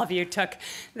appreciate that all of you took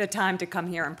the time to come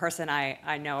here in person.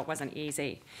 I know it wasn't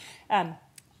easy.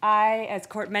 I, as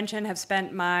Court mentioned, have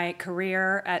spent my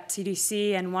career at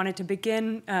CDC and wanted to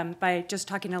begin by just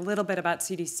talking a little bit about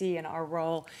CDC and our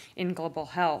role in global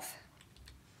health.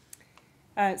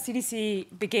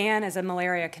 CDC began as a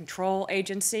malaria control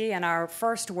agency, and our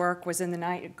first work was in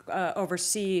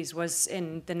overseas was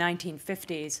in the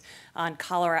 1950s on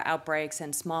cholera outbreaks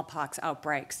and smallpox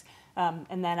outbreaks.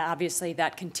 And then obviously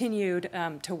that continued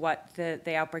to what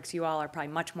the outbreaks you all are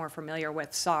probably much more familiar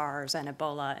with, SARS and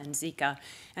Ebola and Zika,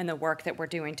 and the work that we're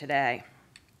doing today.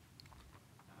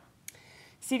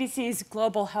 CDC's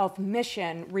global health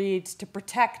mission reads to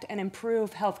protect and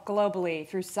improve health globally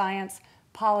through science,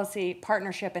 policy,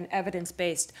 partnership, and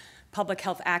evidence-based public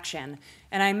health action.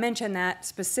 And I mention that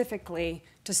specifically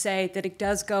to say that it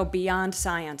does go beyond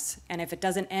science, and if it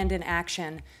doesn't end in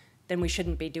action, then we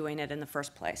shouldn't be doing it in the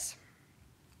first place.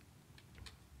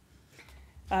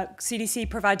 CDC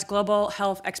provides global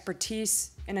health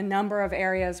expertise in a number of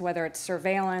areas, whether it's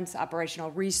surveillance, operational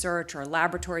research, or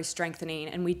laboratory strengthening,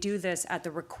 and we do this at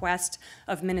the request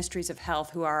of ministries of health,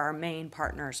 who are our main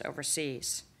partners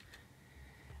overseas.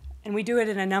 And we do it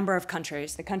in a number of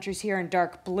countries. The countries here in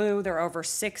dark blue, there are over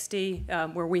 60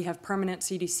 where we have permanent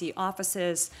CDC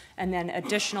offices, and then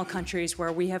additional countries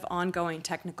where we have ongoing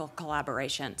technical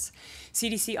collaborations.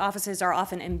 CDC offices are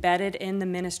often embedded in the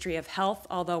Ministry of Health,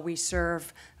 although we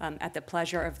serve at the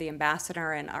pleasure of the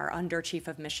ambassador and our under Chief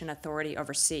of Mission Authority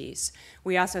overseas.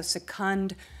 We also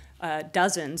second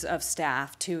dozens of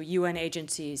staff to UN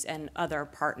agencies and other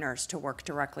partners to work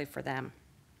directly for them.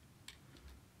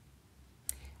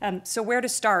 So where to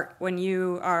start when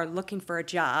you are looking for a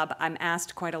job? I'm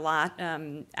asked quite a lot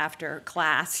after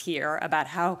class here about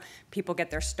how people get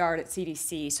their start at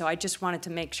CDC. So I just wanted to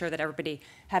make sure that everybody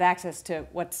had access to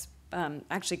what's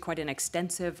actually quite an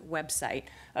extensive website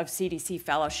of CDC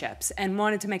fellowships, and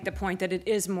wanted to make the point that it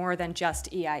is more than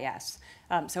just EIS.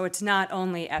 So it's not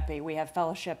only EPI. We have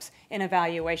fellowships in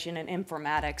evaluation and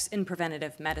informatics, in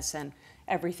preventative medicine,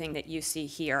 everything that you see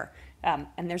here. And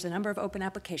there's a number of open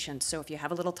applications, so if you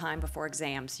have a little time before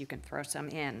exams, you can throw some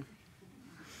in.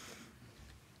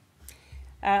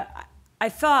 I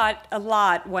thought a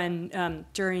lot when,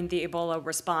 during the Ebola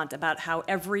response, about how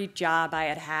every job I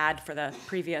had had for the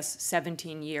previous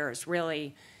 17 years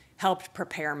really helped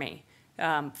prepare me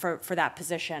for that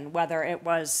position, whether it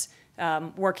was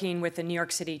working with the New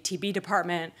York City TB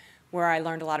department, where I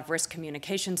learned a lot of risk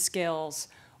communication skills,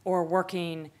 or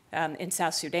working in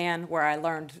South Sudan, where I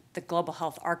learned the global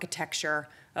health architecture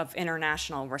of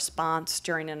international response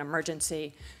during an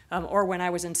emergency, or when I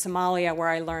was in Somalia, where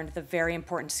I learned the very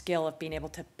important skill of being able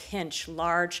to pinch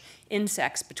large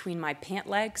insects between my pant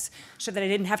legs so that I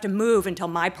didn't have to move until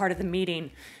my part of the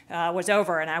meeting was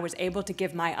over and I was able to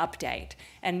give my update.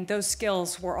 And those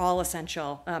skills were all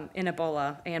essential in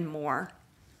Ebola and more.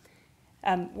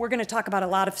 We're going to talk about a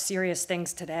lot of serious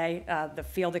things today, the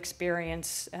field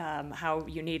experience, how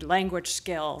you need language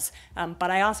skills, but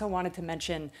I also wanted to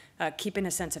mention keeping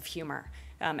a sense of humor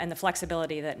and the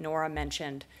flexibility that Nora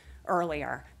mentioned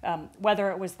earlier.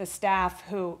 Whether it was the staff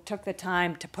who took the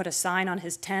time to put a sign on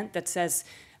his tent that says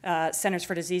Centers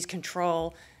for Disease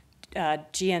Control,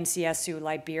 GNCSU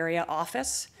Liberia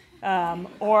office,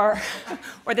 or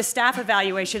the staff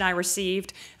evaluation I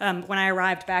received when I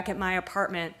arrived back at my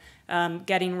apartment,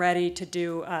 getting ready to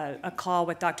do a call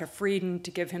with Dr. Frieden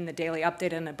to give him the daily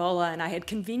update on Ebola, and I had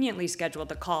conveniently scheduled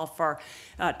the call for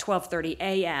 12:30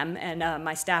 a.m., and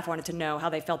my staff wanted to know how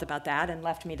they felt about that and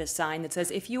left me this sign that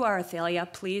says, "If you are Athalia,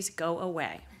 please go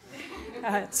away."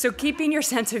 So keeping your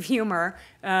sense of humor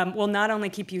will not only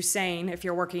keep you sane if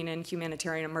you're working in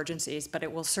humanitarian emergencies, but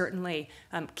it will certainly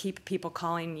keep people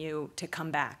calling you to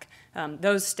come back.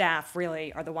 Those staff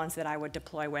really are the ones that I would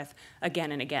deploy with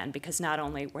again and again, because not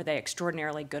only were they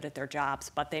extraordinarily good at their jobs,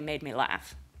 but they made me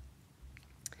laugh.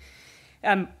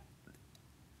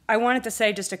 I wanted to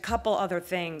say just a couple other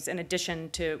things in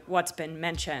addition to what's been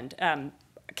mentioned. I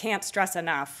can't stress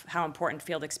enough how important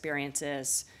field experience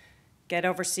is. Get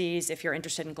overseas if you're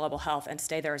interested in global health and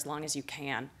stay there as long as you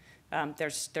can.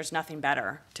 There's nothing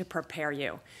better to prepare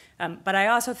you. But I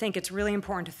also think it's really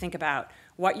important to think about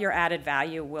what your added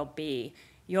value will be.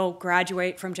 You'll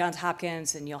graduate from Johns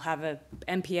Hopkins and you'll have a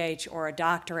MPH or a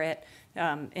doctorate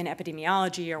in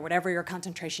epidemiology or whatever your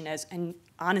concentration is, and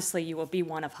honestly, you will be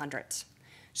one of hundreds.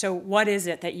 So what is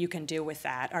it that you can do with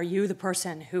that? Are you the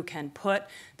person who can put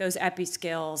those epi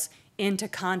skills into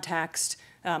context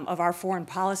of our foreign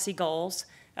policy goals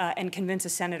and convince a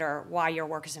senator why your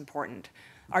work is important?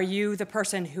 Are you the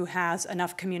person who has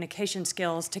enough communication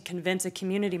skills to convince a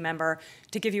community member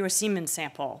to give you a semen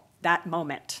sample that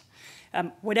moment?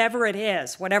 Whatever it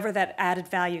is, whatever that added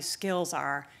value skills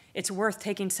are, it's worth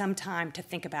taking some time to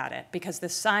think about it, because the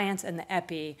science and the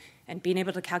epi and being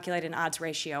able to calculate an odds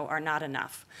ratio are not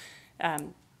enough.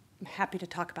 I'm happy to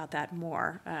talk about that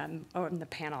more on the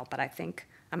panel, but I think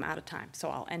I'm out of time, so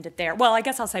I'll end it there. Well, I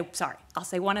guess I'll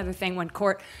say one other thing. When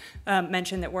Court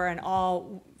mentioned that we're an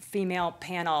all-female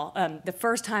panel, the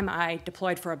first time I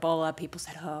deployed for Ebola, people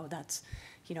said, "Oh, that's,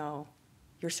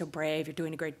 you're so brave, you're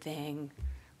doing a great thing.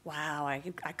 Wow,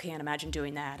 I can't imagine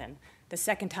doing that." And the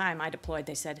second time I deployed,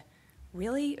 they said,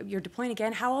 "Really? You're deploying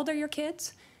again? How old are your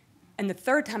kids?" And the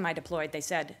third time I deployed, they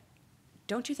said,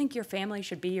 "Don't you think your family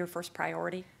should be your first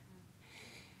priority?"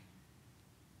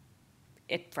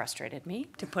 It frustrated me,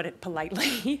 to put it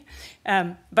politely.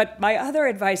 But my other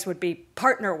advice would be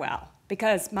partner well,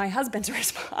 because my husband's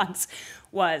response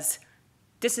was,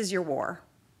 "This is your war.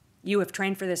 You have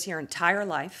trained for this your entire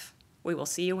life. We will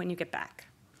see you when you get back."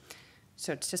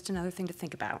 So it's just another thing to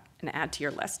think about and add to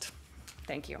your list.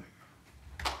 Thank you.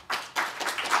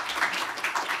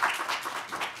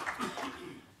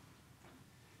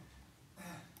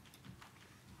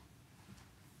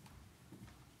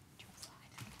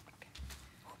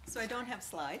 So I don't have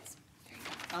slides.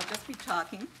 I'll just be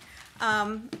talking.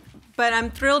 But I'm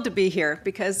thrilled to be here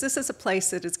because this is a place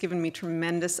that has given me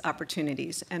tremendous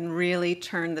opportunities and really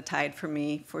turned the tide for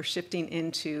me for shifting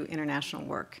into international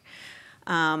work.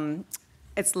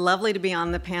 It's lovely to be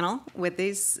on the panel with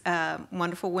these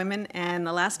wonderful women. And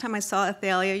the last time I saw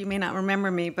Athalia, you may not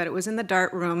remember me, but it was in the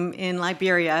Dart Room in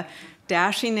Liberia,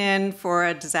 dashing in for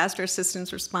a disaster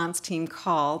assistance response team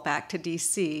call back to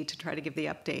DC to try to give the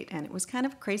update. And it was kind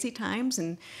of crazy times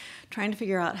and trying to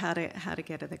figure out how to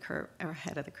get to the curve, or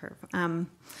ahead of the curve.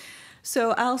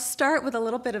 So I'll start with a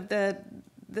little bit of the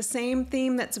same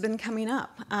theme that's been coming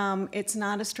up. It's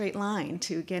not a straight line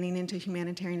to getting into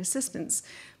humanitarian assistance,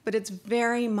 but it's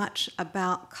very much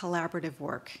about collaborative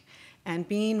work and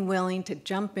being willing to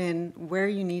jump in where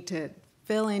you need to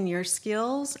fill in your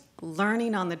skills,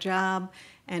 learning on the job,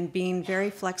 and being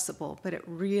very flexible, but it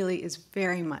really is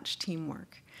very much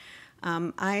teamwork.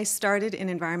 I started in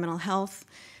environmental health.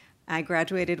 I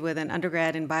graduated with an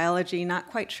undergrad in biology, not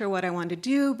quite sure what I wanted to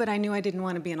do, but I knew I didn't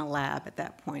want to be in a lab at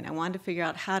that point. I wanted to figure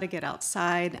out how to get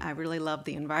outside. I really loved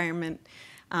the environment.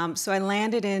 So I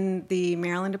landed in the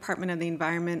Maryland Department of the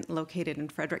Environment, located in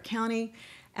Frederick County,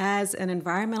 as an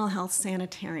environmental health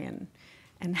sanitarian.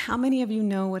 And how many of you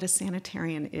know what a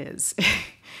sanitarian is?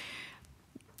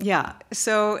 Yeah,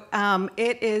 so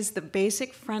it is the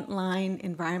basic frontline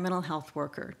environmental health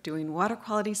worker, doing water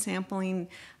quality sampling,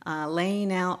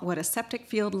 laying out what a septic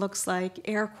field looks like,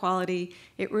 air quality.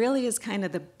 It really is kind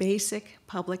of the basic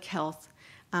public health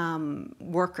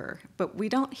worker, but we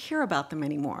don't hear about them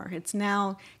anymore. It's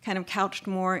now kind of couched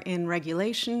more in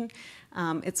regulation.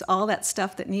 It's all that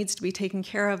stuff that needs to be taken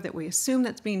care of, that we assume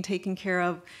that's being taken care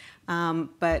of,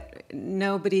 but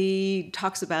nobody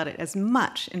talks about it as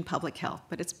much in public health,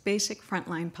 but it's basic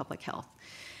frontline public health.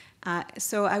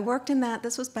 So I worked in that.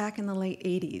 This was back in the late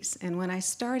 80s, and when I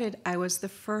started, I was the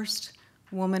first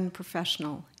woman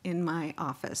professional in my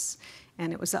office,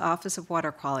 and it was the Office of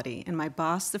Water Quality. And my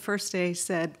boss the first day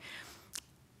said,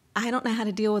 I don't know how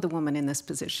to deal with a woman in this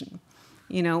position.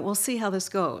 You know, we'll see how this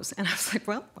goes. And I was like,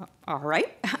 well, all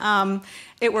right.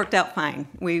 It worked out fine.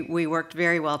 We worked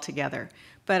very well together.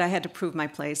 But I had to prove my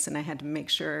place, and I had to make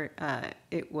sure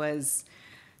it was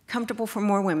comfortable for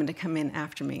more women to come in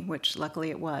after me, which luckily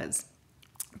it was.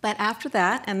 But after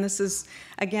that, and this is,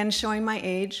 again, showing my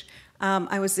age,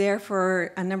 I was there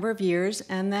for a number of years,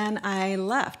 and then I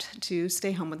left to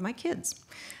stay home with my kids.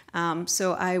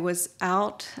 So I was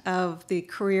out of the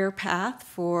career path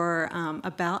for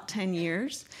about 10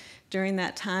 years. During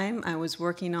that time, I was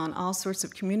working on all sorts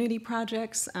of community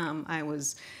projects. I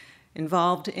was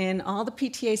involved in all the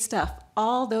PTA stuff.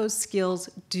 All those skills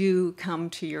do come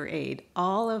to your aid.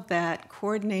 All of that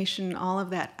coordination, all of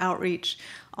that outreach,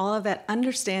 all of that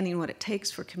understanding what it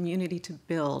takes for community to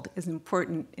build is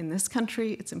important in this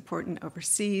country, it's important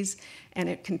overseas, and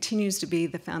it continues to be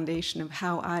the foundation of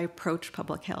how I approach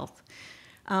public health.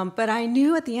 But I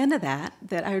knew at the end of that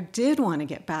I did want to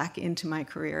get back into my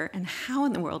career and how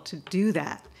in the world to do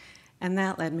that. And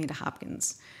that led me to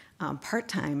Hopkins.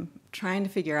 Part-time, trying to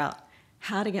figure out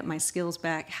how to get my skills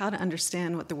back, how to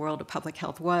understand what the world of public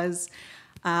health was.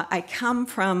 I come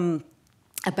from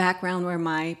a background where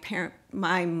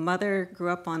my mother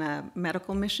grew up on a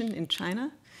medical mission in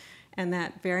China, and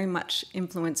that very much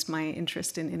influenced my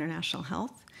interest in international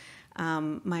health.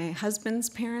 My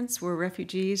husband's parents were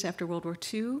refugees after World War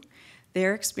II.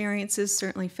 Their experiences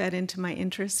certainly fed into my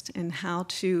interest in how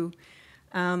to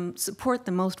support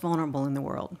the most vulnerable in the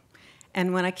world.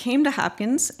 And when I came to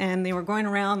Hopkins, and they were going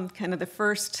around kind of the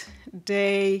first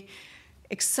day,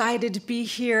 excited to be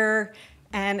here,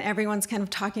 and everyone's kind of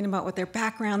talking about what their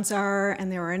backgrounds are, and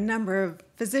there were a number of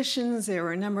physicians, there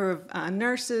were a number of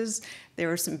nurses, there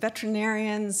were some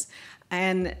veterinarians,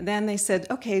 and then they said,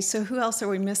 okay, so who else are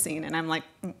we missing? And I'm like,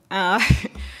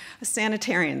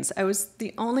 sanitarians. I was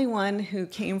the only one who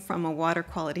came from a water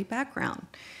quality background,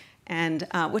 and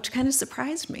which kind of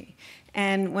surprised me.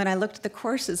 And when I looked at the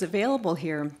courses available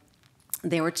here,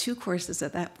 there were 2 courses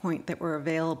at that point that were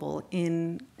available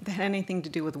that had anything to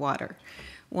do with water.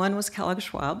 One was Kellogg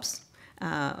Schwab's,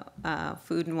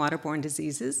 Food and Waterborne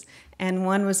Diseases, and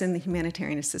one was in the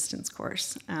Humanitarian Assistance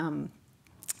course. And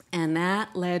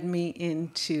that led me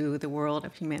into the world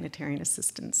of humanitarian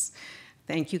assistance.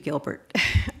 Thank you, Gilbert.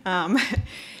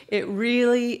 It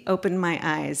really opened my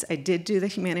eyes. I did do the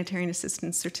Humanitarian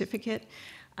Assistance Certificate.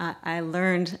 I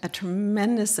learned a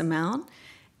tremendous amount,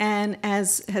 and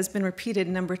as has been repeated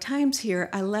a number of times here,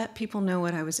 I let people know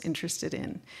what I was interested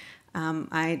in.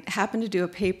 I happened to do a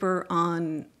paper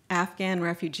on Afghan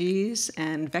refugees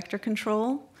and vector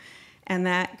control, and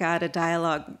that got a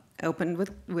dialogue opened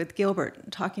with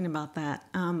Gilbert talking about that.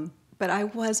 But I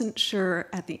wasn't sure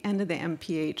at the end of the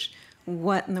MPH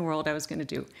what in the world I was going to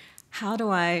do. How do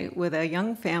I, with a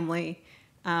young family,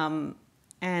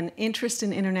 and interest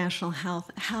in international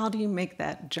health, how do you make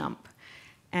that jump?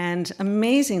 And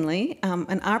amazingly,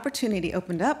 an opportunity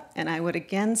opened up, and I would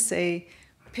again say,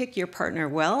 pick your partner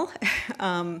well.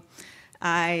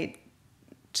 I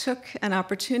took an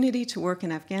opportunity to work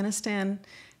in Afghanistan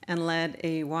and led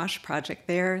a WASH project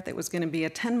there that was going to be a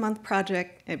 10-month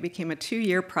project. It became a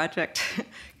 2-year project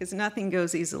because nothing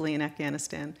goes easily in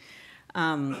Afghanistan.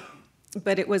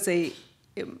 But it was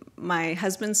my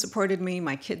husband supported me,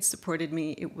 my kids supported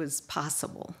me, it was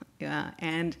possible.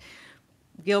 And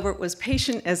Gilbert was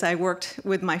patient as I worked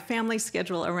with my family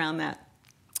schedule around that.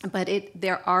 But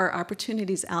there are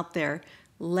opportunities out there.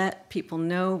 Let people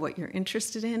know what you're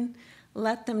interested in.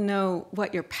 Let them know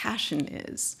what your passion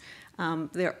is.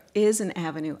 There is an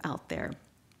avenue out there.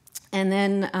 And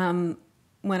then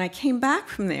when I came back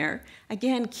from there,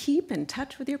 again, keep in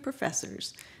touch with your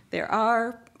professors. There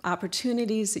are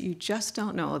opportunities that you just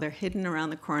don't know. They're hidden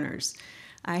around the corners.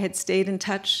 I had stayed in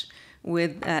touch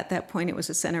with, at that point, it was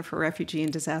a Center for Refugee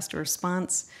and Disaster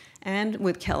Response, and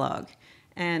with Kellogg,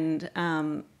 and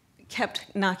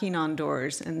kept knocking on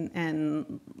doors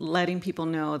and letting people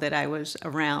know that I was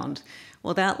around.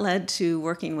 Well, that led to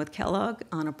working with Kellogg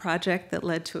on a project that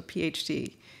led to a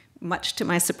PhD. Much to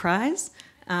my surprise,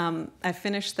 I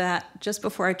finished that just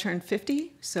before I turned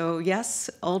 50. So yes,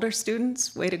 older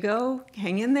students, way to go,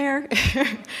 hang in there.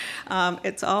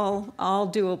 It's all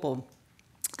doable.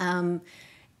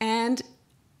 And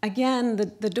again,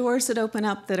 the doors that open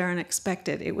up that are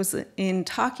unexpected. It was in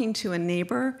talking to a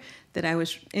neighbor that I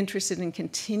was interested in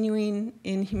continuing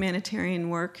in humanitarian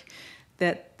work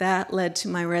that led to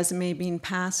my resume being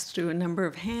passed through a number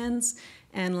of hands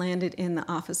and landed in the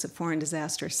Office of Foreign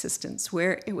Disaster Assistance,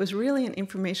 where it was really an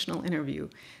informational interview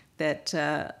that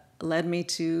led me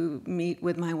to meet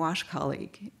with my WASH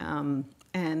colleague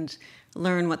and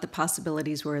learn what the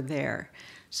possibilities were there.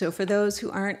 So for those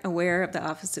who aren't aware of the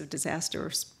Office of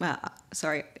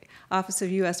Office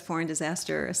of U.S. Foreign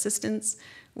Disaster Assistance,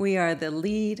 we are the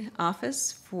lead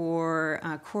office for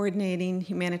coordinating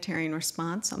humanitarian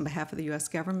response on behalf of the U.S.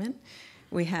 government.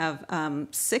 We have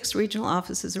 6 regional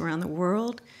offices around the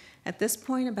world. At this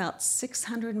point, about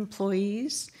 600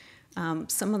 employees.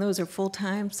 Some of those are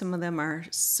full-time, some of them are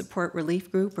support relief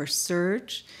group or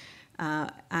surge. I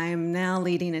am now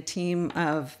leading a team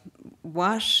of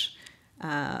WASH,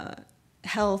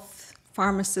 health,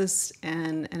 pharmacists,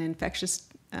 and an infectious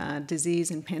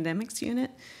disease and pandemics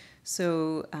unit.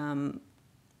 So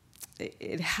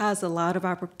it has a lot of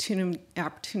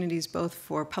opportunities both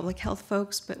for public health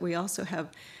folks, but we also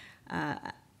have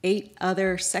 8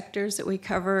 other sectors that we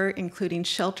cover, including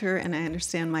shelter, and I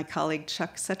understand my colleague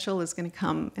Chuck Setchell is going to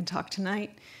come and talk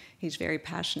tonight. He's very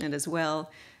passionate as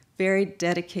well, very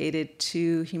dedicated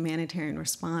to humanitarian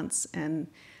response, and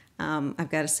I've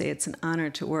got to say it's an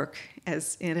honor to work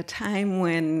as in a time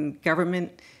when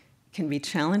government can be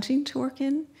challenging to work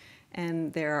in,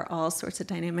 and there are all sorts of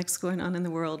dynamics going on in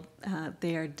the world.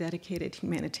 They are dedicated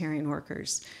humanitarian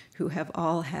workers who have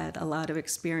all had a lot of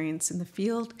experience in the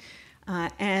field,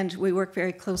 and we work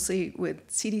very closely with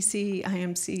CDC,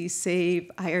 IMC, SAVE,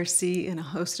 IRC, and a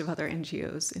host of other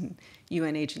NGOs and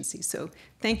UN agencies. So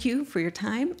thank you for your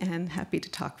time, and happy to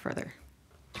talk further.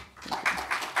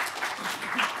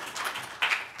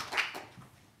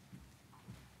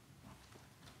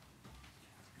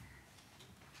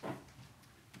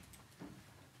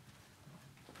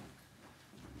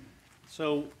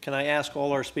 So can I ask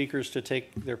all our speakers to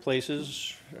take their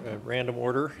places, random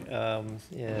order?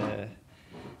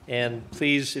 And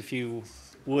please, if you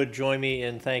would, join me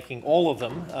in thanking all of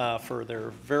them for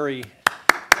their very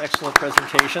excellent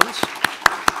presentations.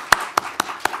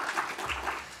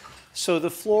 So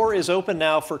the floor is open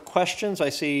now for questions. I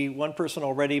see one person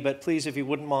already, but please, if you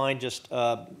wouldn't mind, just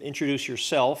introduce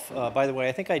yourself. By the way,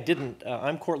 I think I didn't.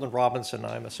 I'm Courtland Robinson.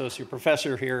 I'm Associate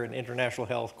Professor here in International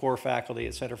Health, Core Faculty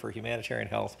at Center for Humanitarian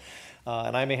Health.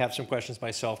 And I may have some questions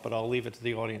myself, but I'll leave it to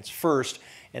the audience first.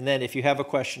 And then if you have a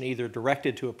question either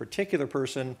directed to a particular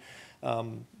person,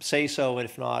 say so. And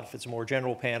if not, if it's a more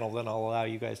general panel, then I'll allow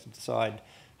you guys to decide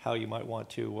how you might want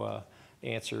to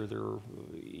answer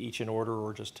each in order,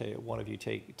 or just one of you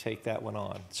take that one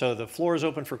on. So the floor is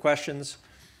open for questions.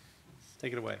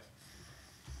 Take it away.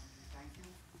 Thank you.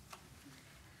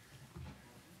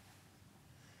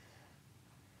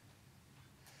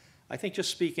 I think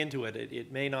just speak into it.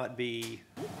 It may not be.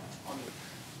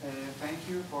 Thank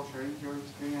you for sharing your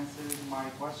experiences.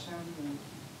 My question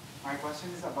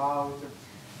is about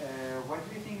what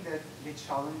do you think that the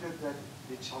challenges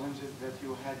that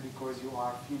you had because you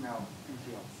are female in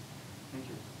fields? Thank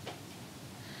you.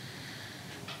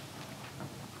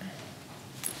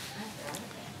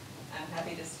 I'm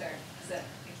happy to start.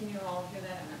 Can you all hear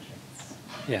that? I'm not sure.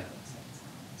 Yeah.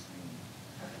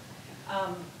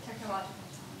 Technological.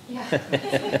 Yeah.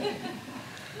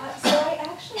 So I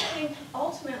actually think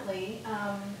ultimately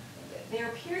there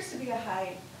appears to be a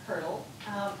high hurdle.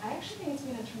 I actually think it's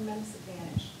been a tremendous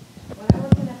advantage. When I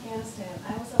worked in Afghanistan,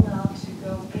 I was allowed to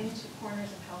go into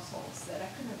corners of households that I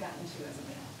couldn't have gotten to as a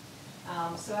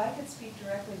male. So I could speak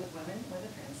directly with women with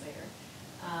a translator.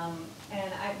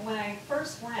 And when I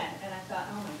first went, and I thought,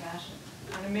 oh my gosh,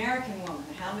 an American woman,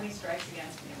 how many strikes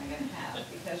against me am I going to have?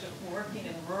 Because of working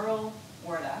in rural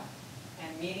Warda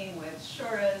and meeting with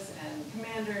shuras and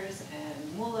commanders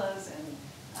and mullahs, and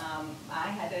I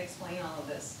had to explain all of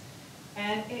this.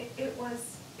 And it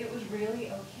was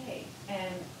really okay.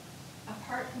 And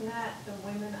apart from that, the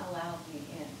women allowed me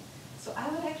in. So I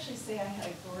would actually say I had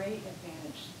a great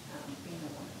advantage being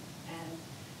a woman. And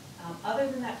other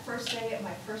than that first day at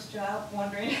my first job,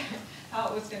 wondering how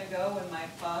it was going to go when my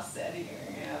boss said, you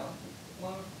know,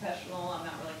 woman professional, I'm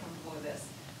not really comfortable with this,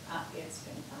 it's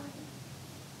been fine.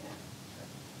 Yeah.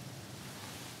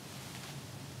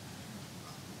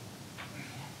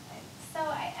 So,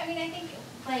 I mean, I think,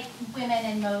 like women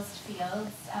in most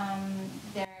fields,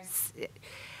 there's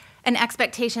an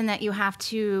expectation that you have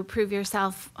to prove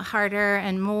yourself harder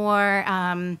and more.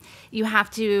 You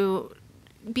have to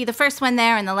be the first one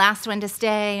there and the last one to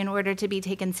stay in order to be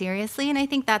taken seriously. And I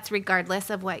think that's regardless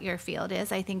of what your field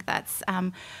is. I think that's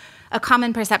a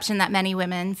common perception that many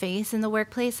women face in the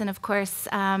workplace. And of course,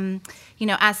 you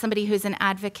know, as somebody who's an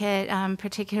advocate,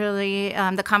 particularly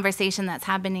the conversation that's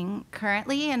happening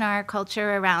currently in our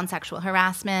culture around sexual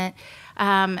harassment,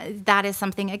 that is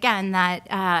something, again, that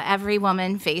every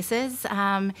woman faces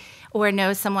or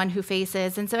knows someone who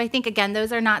faces. And so I think, again,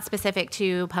 those are not specific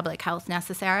to public health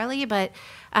necessarily, but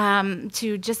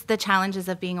to just the challenges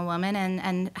of being a woman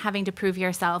and having to prove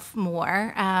yourself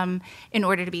more in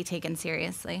order to be taken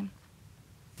seriously.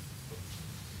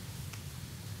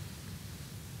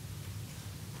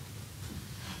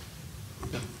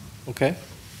 Okay.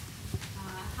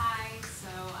 Hi, so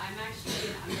I'm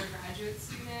actually an undergraduate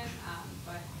student,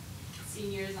 but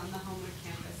seniors on the Homewood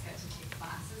campus get to take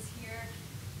classes here.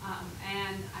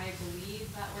 And I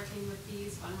believe that working with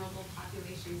these vulnerable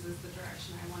populations is the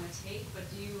direction I want to take, but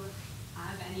do you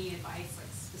have any advice,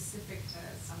 like specific to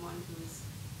someone who's,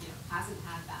 you know, hasn't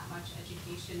had that much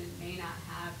education and may not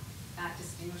have that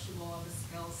distinguishable of a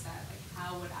skill set? Like,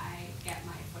 how would I get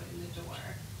my foot in the door?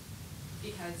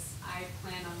 Because I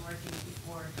plan on working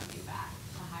before coming back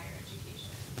to higher education.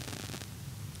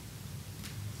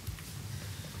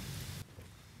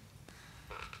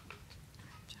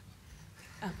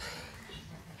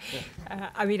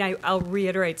 I mean, I'll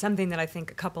reiterate something that I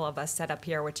think a couple of us set up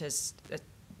here, which is,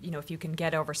 you know, if you can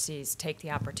get overseas, take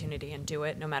the opportunity and do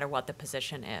it, no matter what the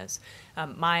position is.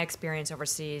 My experience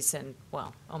overseas, and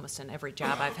well, almost in every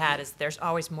job I've had, is there's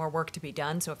always more work to be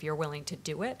done. So if you're willing to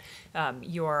do it,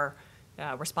 your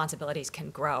responsibilities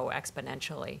can grow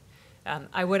exponentially.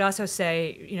 I would also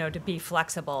say, you know, to be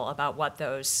flexible about what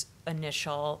those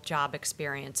initial job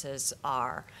experiences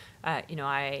are. You know,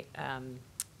 I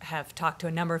have talked to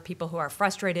a number of people who are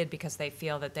frustrated because they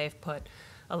feel that they've put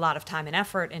a lot of time and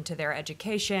effort into their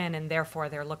education, and therefore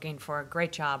they're looking for a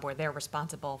great job where they're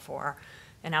responsible for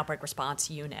an outbreak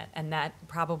response unit, and that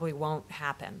probably won't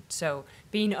happen. So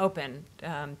being open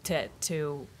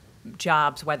to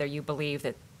jobs, whether you believe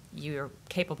that you're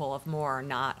capable of more or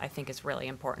not, I think is really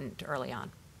important early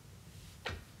on.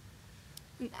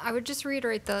 I would just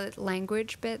reiterate the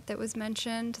language bit that was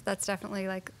mentioned. That's definitely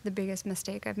like the biggest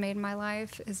mistake I've made in my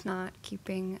life, is not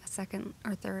keeping a second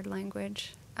or third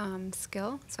language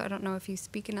skill. So I don't know if you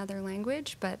speak another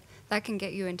language, but that can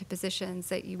get you into positions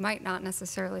that you might not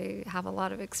necessarily have a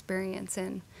lot of experience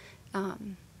in.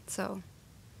 So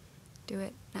do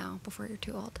it now before you're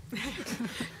too old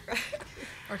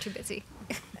or too busy.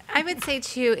 I would say,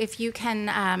 too, if you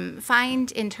can find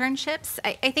internships.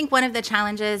 I think one of the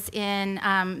challenges in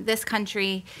this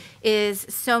country is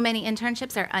so many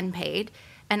internships are unpaid.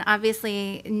 And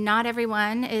obviously, not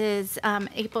everyone is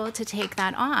able to take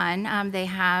that on. They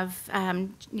have,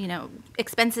 you know,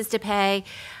 expenses to pay.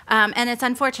 And it's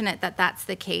unfortunate that that's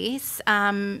the case.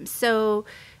 Having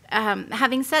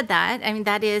said that, I mean,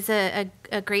 that is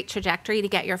a great trajectory to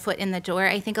get your foot in the door.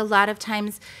 I think a lot of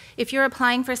times if you're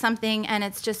applying for something and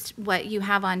it's just what you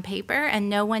have on paper and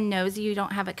no one knows you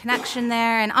don't have a connection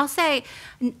there, and I'll say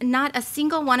not a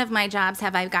single one of my jobs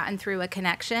have I gotten through a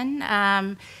connection.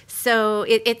 So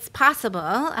it's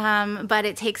possible, but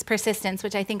it takes persistence,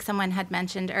 which I think someone had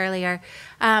mentioned earlier.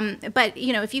 But,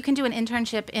 you know, if you can do an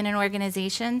internship in an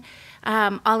organization,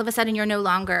 all of a sudden you're no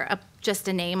longer just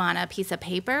a name on a piece of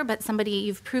paper, but somebody,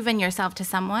 you've proven yourself to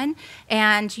someone,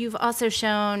 and you've also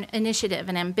shown initiative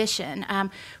and ambition.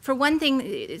 For one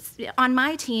thing, on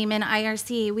my team in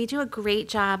IRC, we do a great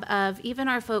job of even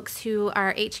our folks who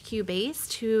are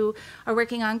HQ-based, who are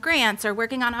working on grants or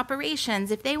working on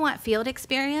operations, if they want field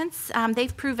experience,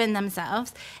 they've proven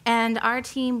themselves, and our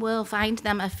team will find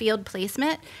them a field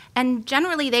placement, and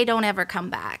generally they don't ever come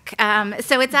back.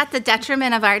 So it's at the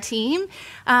detriment of our team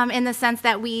in the sense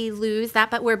that we lose that,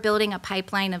 but we're building a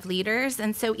pipeline of leaders.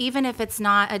 And so even if it's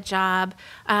not a job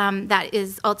that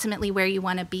is ultimately where you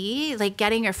want to be, like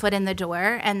getting your foot in the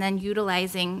door and then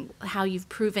utilizing how you've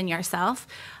proven yourself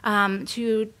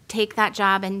to take that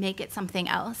job and make it something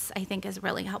else, I think is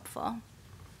really helpful.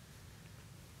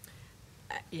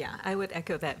 Yeah, I would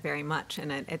echo that very much.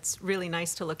 And it's really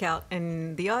nice to look out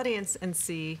in the audience and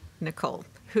see Nicole,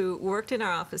 who worked in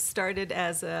our office, started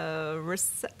as a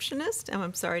receptionist. And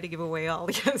I'm sorry to give away all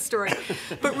the story,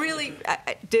 but really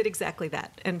did exactly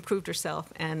that and proved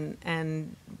herself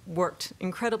and worked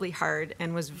incredibly hard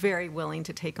and was very willing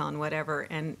to take on whatever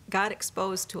and got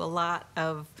exposed to a lot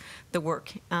of the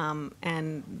work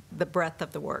and the breadth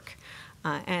of the work.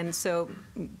 And so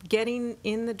getting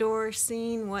in the door,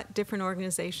 seeing what different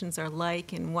organizations are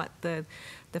like and what the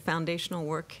foundational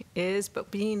work is, but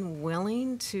being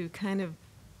willing to kind of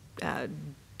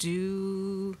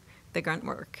do the grunt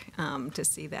work to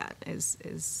see that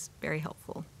is very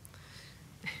helpful.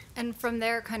 And from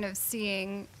there, kind of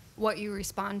seeing what you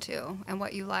respond to and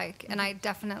what you like. And I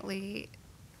definitely,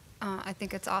 I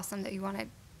think it's awesome that you want to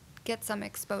get some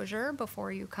exposure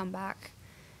before you come back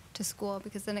to school,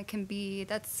 because then it can be,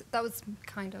 that was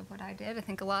kind of what I did. I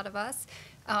think a lot of us,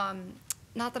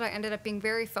 not that I ended up being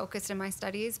very focused in my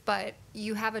studies, but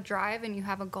you have a drive and you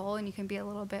have a goal and you can be a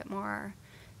little bit more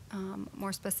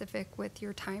specific with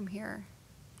your time here.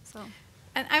 So.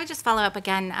 And I would just follow up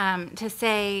again to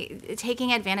say,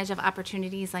 taking advantage of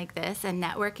opportunities like this and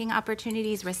networking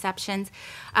opportunities, receptions.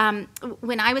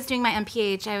 When I was doing my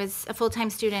MPH, I was a full-time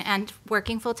student and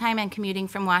working full-time and commuting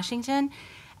from Washington.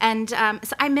 And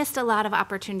so I missed a lot of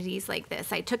opportunities like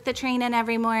this. I took the train in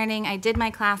every morning, I did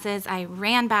my classes, I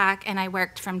ran back, and I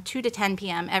worked from 2 to 10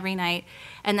 p.m. every night,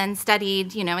 and then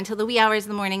studied, until the wee hours of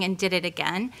the morning and did it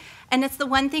again. And it's the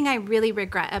one thing I really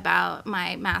regret about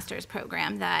my master's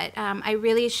program, that I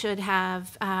really should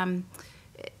have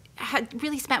had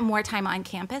really spent more time on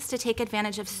campus to take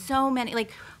advantage of so many,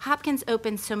 like Hopkins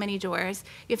opens so many doors.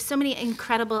 You have so many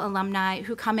incredible alumni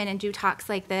who come in and do talks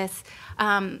like this,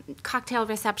 cocktail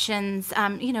receptions,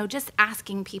 just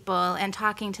asking people and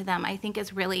talking to them, I think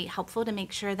is really helpful to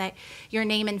make sure that your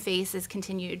name and face is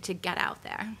continued to get out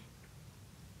there.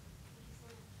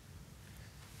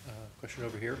 Question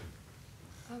over here.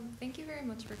 Thank you very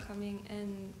much for coming,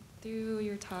 and through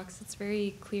your talks, it's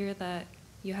very clear that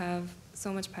you have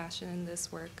so much passion in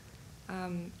this work.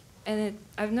 And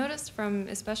I've noticed from,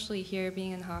 especially here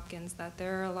being in Hopkins, that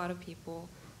there are a lot of people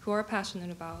who are passionate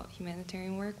about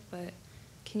humanitarian work, but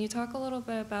can you talk a little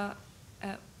bit about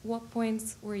at what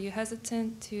points were you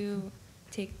hesitant to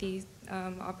take these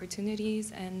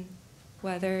opportunities and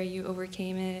whether you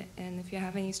overcame it, and if you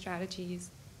have any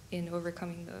strategies in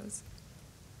overcoming those?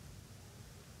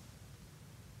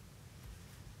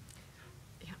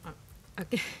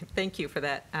 Okay. Thank you for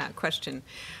that question.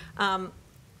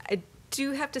 I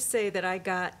do have to say that I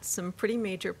got some pretty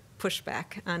major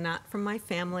pushback, not from my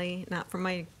family, not from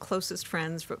my closest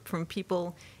friends, but from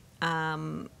people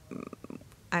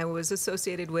I was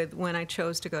associated with when I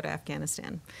chose to go to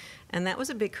Afghanistan. And that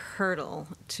was a big hurdle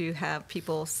to have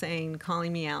people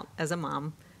calling me out as a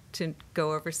mom to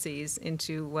go overseas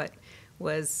into what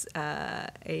was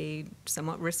a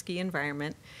somewhat risky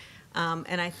environment.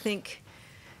 And I think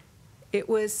it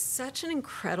was such an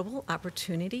incredible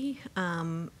opportunity,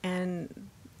 and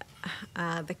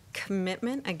the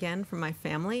commitment, again, from my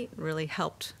family really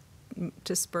helped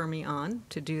to spur me on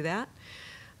to do that.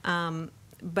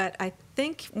 But I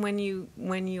think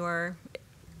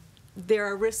there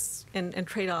are risks and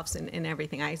trade-offs in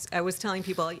everything. I was telling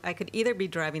people I could either be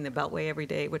driving the Beltway every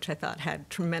day, which I thought had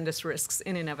tremendous risks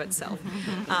in and of itself,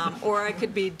 or I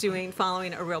could be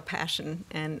following a real passion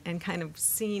and kind of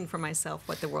seeing for myself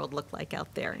what the world looked like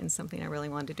out there, and something I really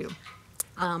wanted to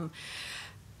do.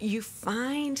 You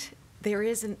find there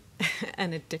is an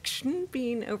addiction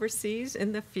being overseas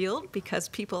in the field because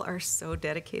people are so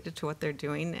dedicated to what they're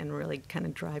doing and really kind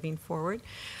of driving forward.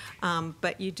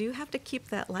 But you do have to keep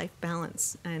that life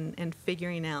balance and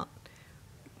figuring out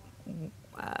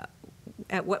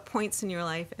at what points in your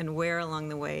life and where along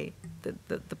the way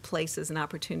the places and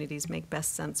opportunities make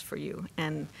best sense for you.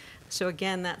 And so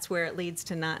again, that's where it leads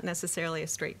to not necessarily a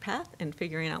straight path and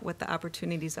figuring out what the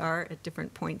opportunities are at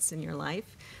different points in your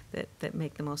life that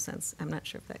make the most sense. I'm not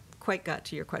sure if that quite got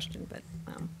to your question, but.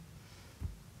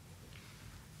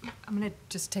 I'm going to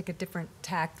just take a different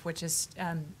tack, which is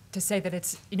to say that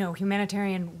it's,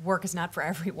 humanitarian work is not for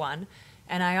everyone.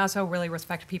 And I also really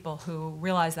respect people who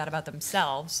realize that about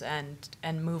themselves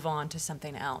and move on to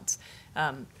something else.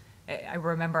 I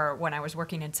remember when I was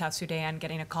working in South Sudan,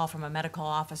 getting a call from a medical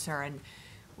officer, and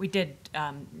we did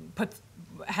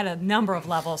had a number of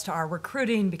levels to our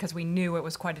recruiting because we knew it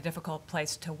was quite a difficult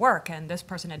place to work. And this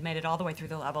person had made it all the way through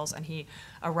the levels, and he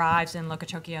arrives in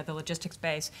Lokachokia, the logistics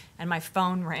base, and my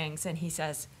phone rings, and he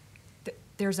says,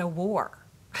 "There's a war."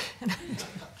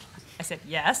 I said,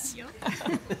 "Yes."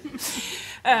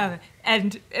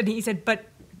 And he said, but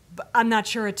I'm not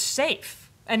sure it's safe.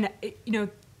 And,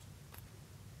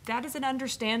 that is an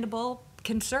understandable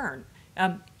concern.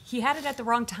 He had it at the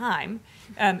wrong time,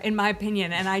 in my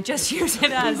opinion, and I just use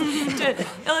it as to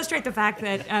illustrate the fact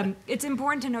that it's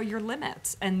important to know your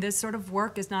limits, and this sort of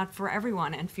work is not for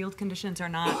everyone, and field conditions are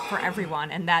not for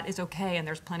everyone, and that is okay, and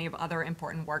there's plenty of other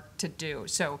important work to do.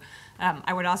 So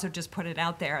I would also just put it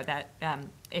out there that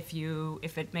if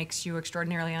it makes you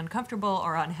extraordinarily uncomfortable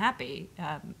or unhappy,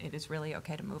 it is really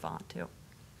okay to move on, too.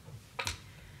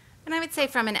 And I would say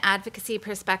from an advocacy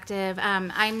perspective,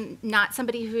 I'm not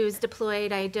somebody who's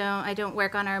deployed. I don't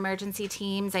work on our emergency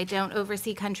teams. I don't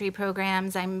oversee country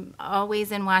programs. I'm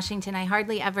always in Washington. I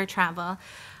hardly ever travel.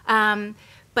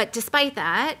 But despite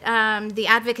that, the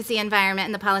advocacy environment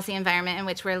and the policy environment in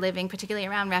which we're living, particularly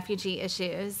around refugee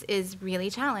issues, is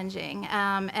really challenging.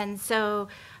 And so,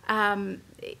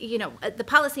 the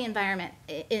policy environment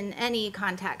in any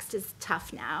context is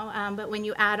tough now. But when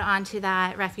you add on to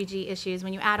that refugee issues,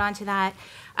 when you add on to that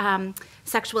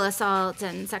sexual assault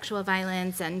and sexual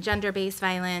violence and gender-based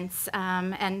violence,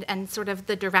 and sort of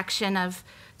the direction of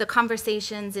the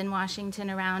conversations in Washington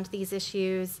around these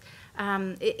issues,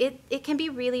 it can be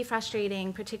really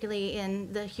frustrating, particularly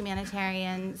in the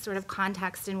humanitarian sort of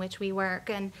context in which we work.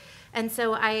 And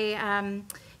so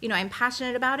I'm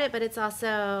passionate about it, but it's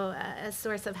also a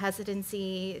source of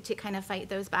hesitancy to kind of fight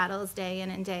those battles day in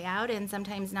and day out and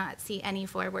sometimes not see any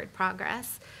forward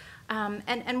progress.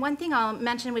 And one thing I'll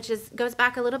mention, which goes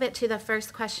back a little bit to the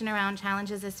first question around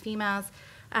challenges as females,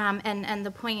 and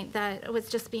the point that was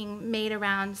just being made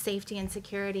around safety and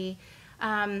security.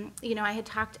 I had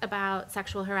talked about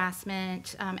sexual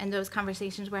harassment and those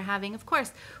conversations we're having, of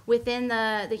course, within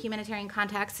the humanitarian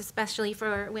context, especially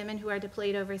for women who are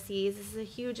deployed overseas. This is a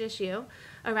huge issue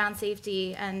around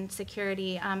safety and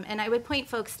security. And I would point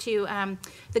folks to,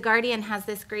 The Guardian has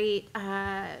this great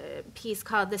piece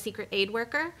called The Secret Aid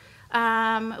Worker,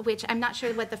 which I'm not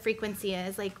sure what the frequency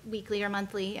is, like weekly or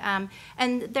monthly.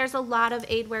 And there's a lot of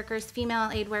aid workers, female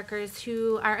aid workers,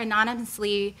 who are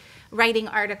anonymously writing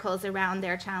articles around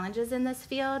their challenges in this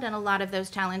field, and a lot of those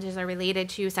challenges are related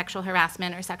to sexual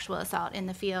harassment or sexual assault in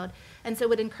the field. And so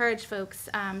would encourage folks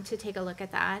to take a look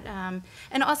at that.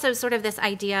 And also sort of this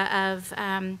idea of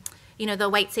the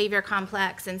white savior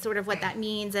complex and sort of what that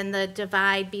means, and the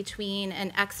divide between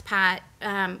an expat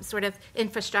sort of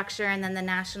infrastructure and then the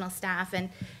national staff, and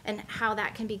how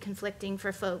that can be conflicting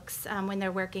for folks when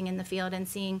they're working in the field, and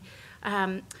seeing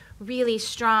really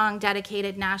strong,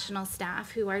 dedicated national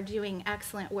staff who are doing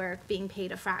excellent work being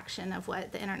paid a fraction of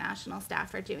what the international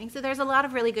staff are doing. So there's a lot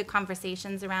of really good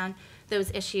conversations around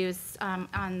those issues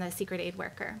on the Secret Aid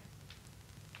Worker.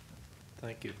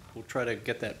 Thank you. We'll try to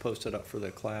get that posted up for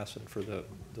the class and for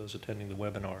those attending the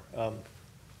webinar.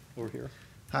 Over here.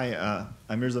 Hi,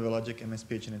 I'm Mirza Velagic,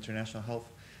 MSPH in International Health.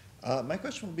 My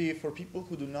question will be for people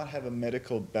who do not have a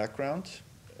medical background,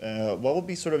 what would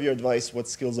be sort of your advice? What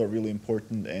skills are really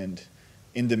important and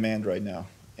in demand right now?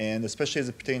 And especially as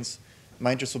it pertains,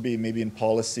 my interest will be maybe in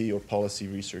policy or policy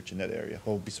research in that area.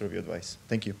 What would be sort of your advice?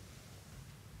 Thank you.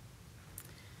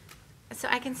 So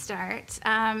I can start.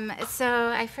 So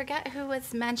I forget who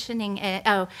was mentioning it.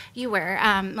 Oh, you were,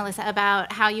 Melissa,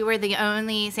 about how you were the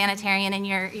only sanitarian in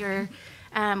your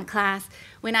class.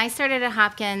 When I started at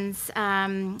Hopkins,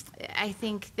 I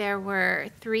think there were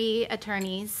 3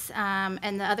 attorneys,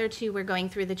 and the other 2 were going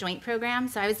through the joint program.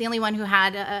 So I was the only one who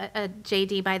had a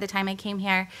JD by the time I came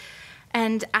here.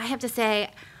 And I have to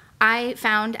say, I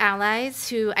found allies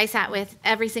who I sat with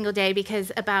every single day,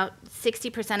 because about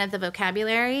 60% of the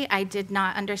vocabulary, I did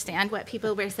not understand what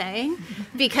people were saying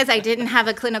because I didn't have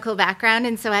a clinical background.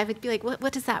 And so I would be like,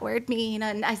 what does that word mean?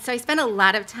 And so I spent a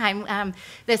lot of time.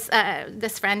 This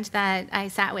friend that I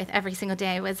sat with every single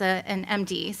day was an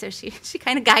MD. So she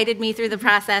kind of guided me through the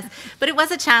process. But it was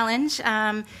a challenge.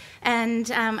 I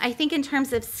think in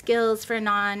terms of skills for a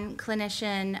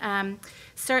non-clinician,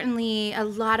 certainly a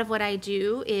lot of what I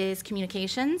do is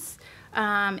communications.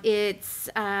 It's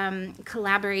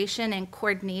collaboration and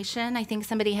coordination. I think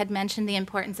somebody had mentioned the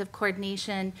importance of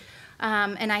coordination.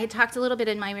 And I had talked a little bit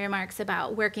in my remarks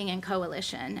about working in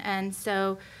coalition. And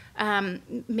so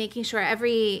making sure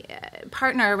every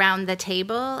partner around the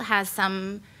table has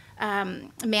some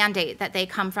mandate that they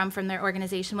come from their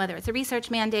organization, whether it's a research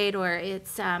mandate or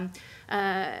it's a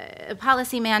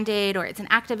policy mandate or it's an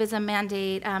activism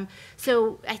mandate.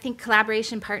 So I think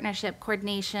collaboration, partnership,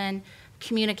 coordination,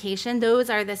 communication,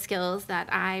 those are the skills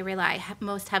that I rely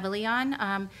most heavily on.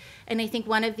 And I think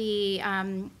one of the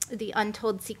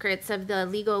untold secrets of the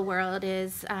legal world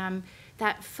is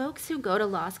that folks who go to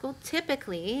law school,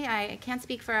 typically, I can't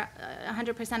speak for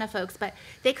 100% of folks, but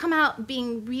they come out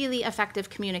being really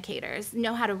effective communicators,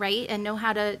 know how to write and know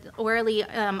how to orally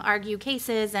argue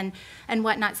cases and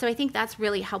whatnot. So I think that's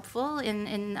really helpful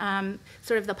in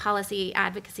sort of the policy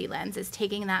advocacy lens, is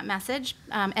taking that message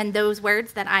and those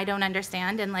words that I don't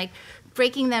understand and like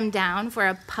breaking them down for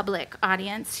a public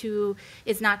audience who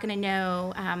is not going to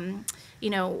know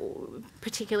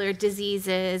particular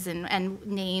diseases and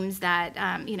names that,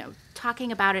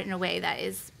 talking about it in a way that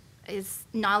is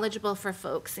knowledgeable for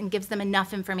folks and gives them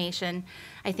enough information,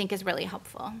 I think is really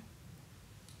helpful.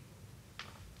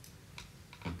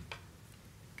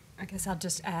 I guess I'll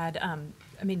just add,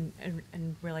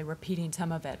 and really repeating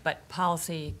some of it, but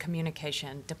policy,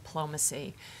 communication,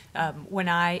 diplomacy. When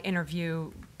I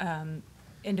interview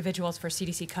individuals for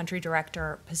CDC country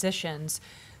director positions,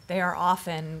 they are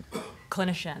often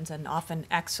clinicians and often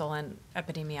excellent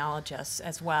epidemiologists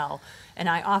as well. And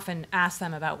I often ask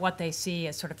them about what they see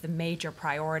as sort of the major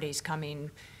priorities coming,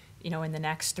 in the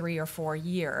next 3 or 4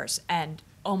 years. And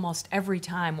almost every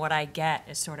time what I get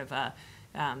is sort of a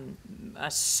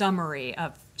summary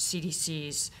of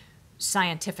CDC's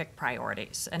scientific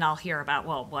priorities. And I'll hear about,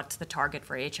 well, what's the target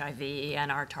for HIV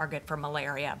and our target for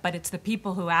malaria? But it's the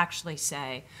people who actually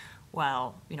say,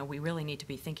 well, we really need to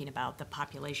be thinking about the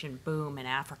population boom in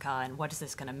Africa and what is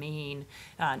this going to mean,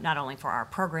 not only for our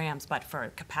programs, but for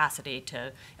capacity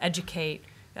to educate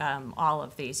all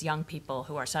of these young people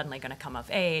who are suddenly going to come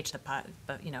of age,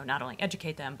 not only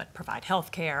educate them, but provide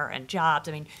health care and jobs.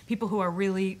 I mean, people who are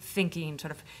really thinking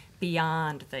sort of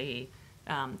beyond the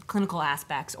clinical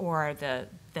aspects or the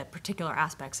particular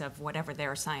aspects of whatever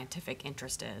their scientific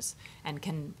interest is, and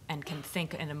can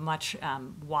think in a much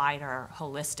wider,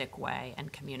 holistic way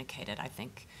and communicate it, I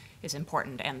think, is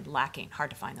important and lacking.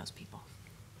 Hard to find those people.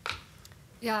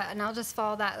 Yeah, and I'll just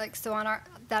follow that. So on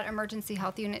that emergency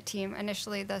health unit team,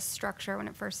 initially the structure when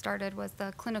it first started was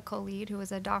the clinical lead, who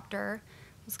was a doctor,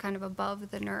 was kind of above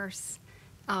the nurse.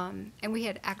 And we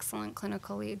had excellent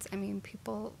clinical leads. I mean,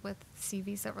 people with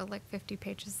CVs that were like 50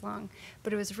 pages long.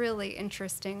 But it was really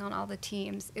interesting on all the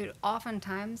teams. It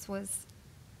oftentimes was,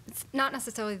 it's not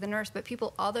necessarily the nurse, but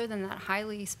people other than that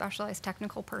highly specialized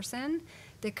technical person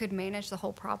that could manage the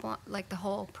whole problem, like the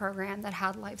whole program, that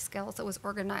had life skills, that was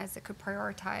organized, that could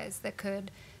prioritize, that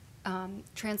could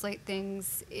translate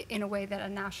things in a way that a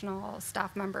national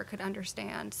staff member could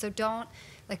understand. So don't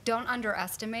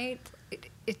underestimate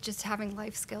it just having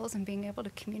life skills and being able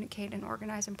to communicate and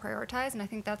organize and prioritize. And I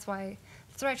think that's what I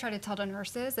try to tell to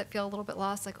nurses that feel a little bit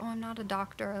lost, like, oh, I'm not a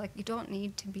doctor. Like, you don't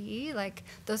need to be. Like,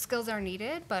 those skills are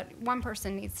needed, but one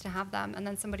person needs to have them, and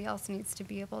then somebody else needs to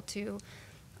be able to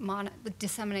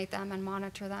disseminate them and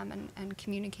monitor them and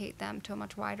communicate them to a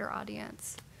much wider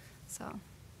audience. So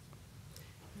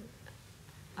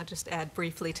I'll just add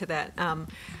briefly to that.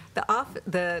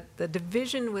 The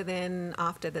division within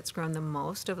OFDA that's grown the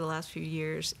most over the last few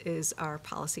years is our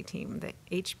policy team, the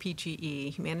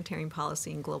HPGE, Humanitarian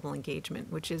Policy and Global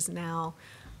Engagement, which is now,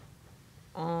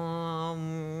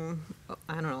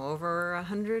 over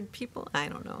 100 people? I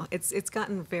don't know. It's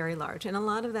gotten very large. And a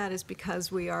lot of that is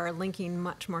because we are linking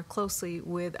much more closely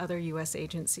with other U.S.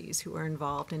 agencies who are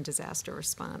involved in disaster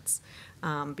response.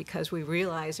 Because we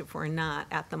realize if we're not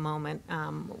at the moment,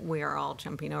 we are all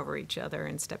jumping over each other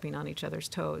and stepping on each other's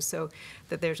toes. So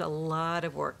that there's a lot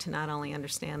of work to not only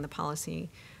understand the policy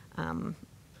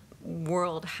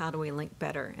world, how do we link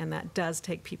better? And that does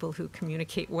take people who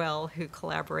communicate well, who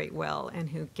collaborate well, and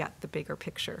who get the bigger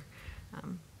picture.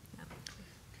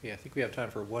 Yeah, I think we have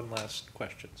time for one last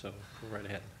question, so go right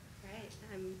ahead. Right.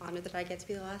 I'm honored that I get to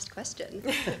be the last question.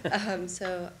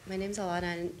 So my name's Alana,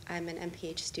 and I'm an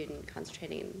MPH student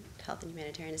concentrating in health and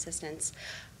humanitarian assistance.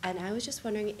 And I was just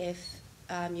wondering if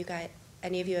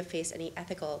any of you have faced any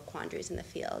ethical quandaries in the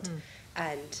field,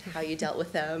 and how you dealt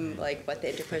with them, like what the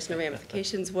interpersonal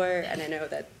ramifications were. And I know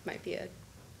that might be a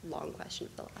long question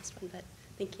for the last one, but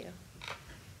thank you.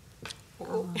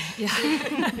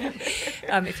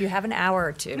 If you have an hour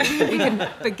or two, we can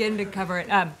begin to cover it.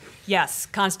 Yes,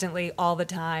 constantly, all the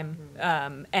time.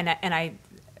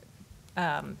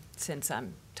 Since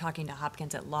I'm talking to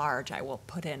Hopkins at large, I will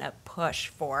put in a push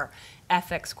for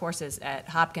ethics courses at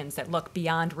Hopkins that look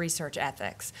beyond research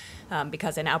ethics.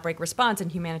 Because in outbreak response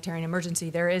and humanitarian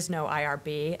emergency, there is no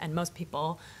IRB, and most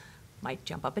people might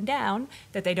jump up and down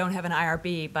that they don't have an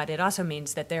IRB, but it also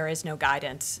means that there is no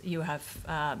guidance. You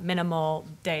have minimal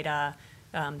data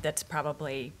that's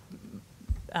probably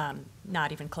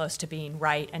not even close to being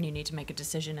right, and you need to make a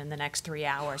decision in the next 3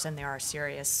 hours, and there are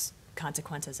serious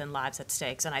consequences and lives at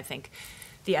stakes. And I think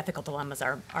the ethical dilemmas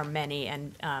are many,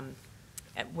 and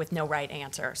with no right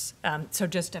answers. So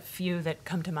just a few that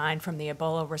come to mind from the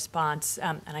Ebola response,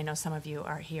 and I know some of you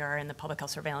are here in the public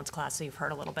health surveillance class, so you've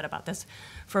heard a little bit about this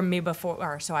from me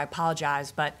before, so I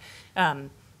apologize, but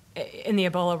in the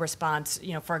Ebola response,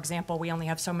 for example, we only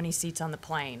have so many seats on the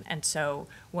plane, and so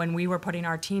when we were putting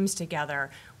our teams together,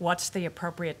 what's the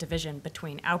appropriate division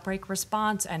between outbreak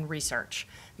response and research?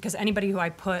 Because anybody who I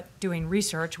put doing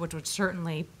research, which would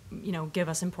certainly give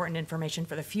us important information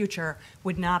for the future,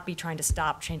 would not be trying to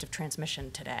stop change of transmission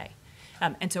today.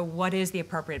 And so what is the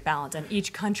appropriate balance? And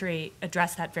each country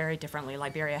addressed that very differently.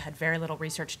 Liberia had very little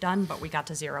research done, but we got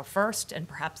to 0 first, and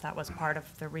perhaps that was part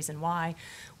of the reason why,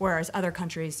 whereas other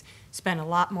countries spend a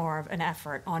lot more of an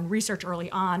effort on research early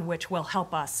on, which will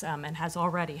help us and has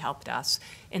already helped us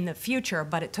in the future,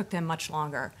 but it took them much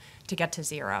longer to get to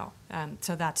 0.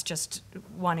 So that's just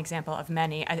one example of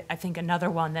many. I think another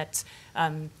one that's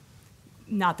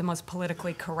not the most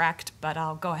politically correct, but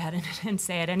I'll go ahead and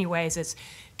say it anyways, is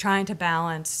trying to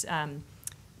balance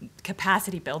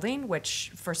capacity building,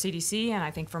 which for CDC and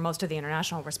I think for most of the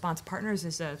international response partners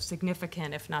is a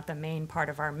significant, if not the main part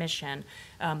of our mission,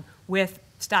 with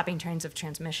stopping chains of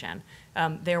transmission.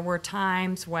 There were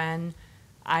times when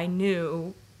I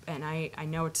knew, and I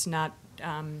know it's not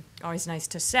always nice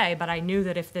to say, but I knew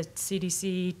that if the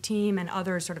CDC team and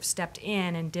others sort of stepped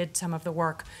in and did some of the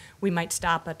work, we might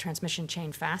stop a transmission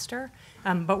chain faster.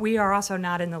 But we are also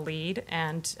not in the lead,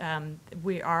 and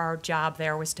our job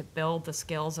there was to build the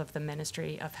skills of the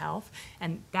Ministry of Health.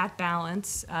 And that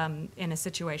balance in a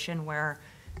situation where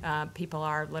people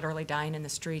are literally dying in the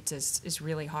streets is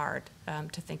really hard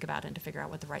to think about and to figure out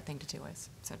what the right thing to do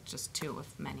is. So just 2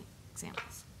 of many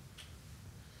examples.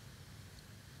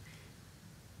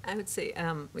 I would say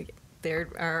there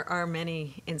are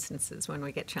many instances when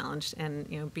we get challenged,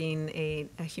 and being a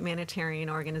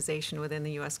humanitarian organization within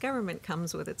the U.S. government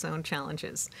comes with its own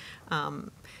challenges.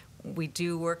 We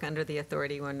do work under the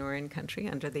authority when we're in country,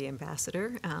 under the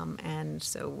ambassador, and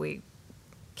so we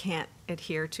can't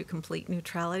adhere to complete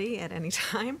neutrality at any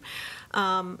time.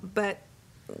 But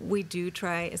we do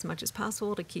try as much as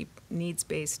possible to keep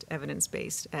needs-based,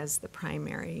 evidence-based as the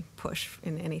primary push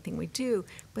in anything we do,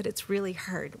 but it's really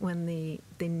hard when the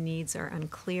needs are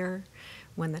unclear,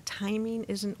 when the timing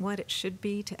isn't what it should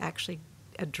be to actually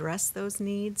address those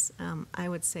needs. I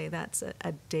would say that's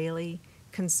a daily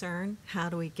concern. How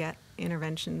do we get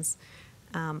interventions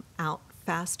out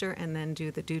faster and then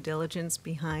do the due diligence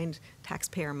behind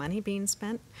taxpayer money being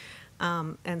spent?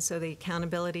 And so the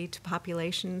accountability to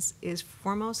populations is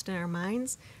foremost in our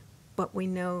minds, but we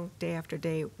know day after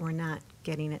day we're not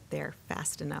getting it there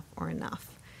fast enough or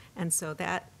enough. And so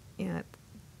that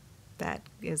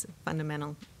is a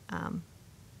fundamental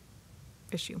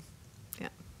issue. Yeah.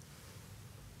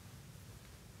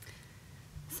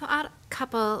 So I'll add a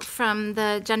couple from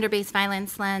the gender-based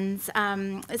violence lens.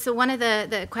 So one of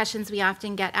the questions we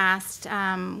often get asked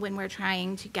when we're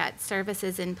trying to get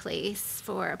services in place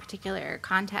for a particular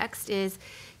context is,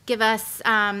 give us,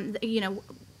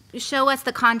 show us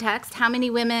the context. How many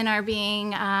women are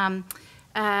being are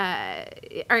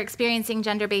experiencing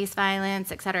gender-based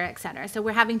violence, et cetera, et cetera. So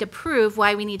we're having to prove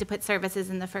why we need to put services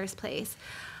in the first place.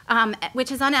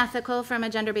 Which is unethical from a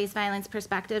gender-based violence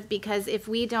perspective, because if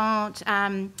we don't,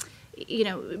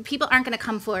 people aren't going to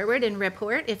come forward and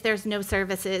report if there's no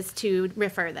services to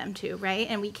refer them to, right?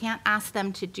 And we can't ask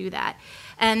them to do that.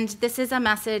 And this is a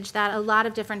message that a lot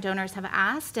of different donors have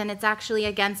asked, and it's actually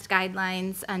against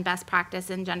guidelines and best practice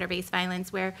in gender-based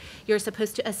violence, where you're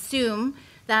supposed to assume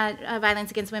that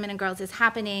violence against women and girls is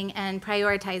happening and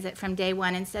prioritize it from day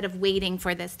one instead of waiting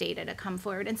for this data to come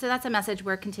forward. And so that's a message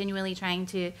we're continually trying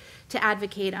to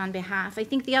advocate on behalf. I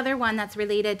think the other one that's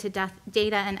related to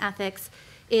data and ethics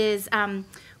is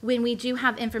when we do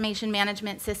have information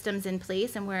management systems in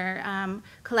place and we're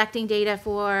collecting data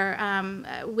for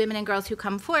women and girls who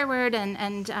come forward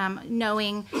and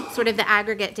knowing sort of the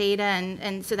aggregate data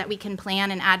and so that we can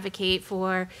plan and advocate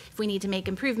for if we need to make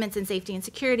improvements in safety and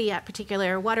security at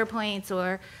particular water points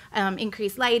or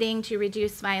increase lighting to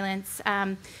reduce violence.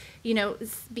 You know,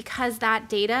 because that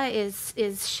data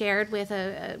is shared with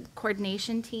a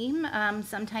coordination team,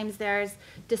 sometimes there's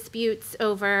disputes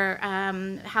over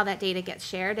how that data gets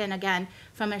shared. And again,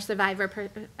 from a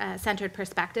survivor-centered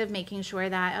perspective, making sure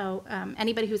that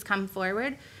anybody who's come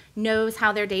forward knows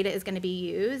how their data is going to be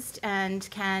used and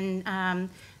can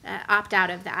opt out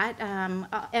of that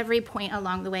every point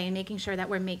along the way, and making sure that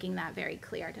we're making that very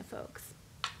clear to folks.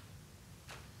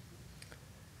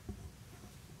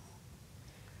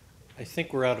 I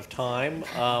think we're out of time.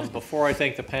 Before I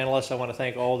thank the panelists, I want to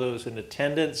thank all those in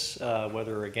attendance,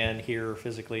 whether again here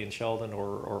physically in Sheldon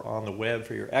or on the web,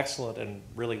 for your excellent and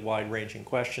really wide-ranging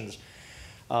questions.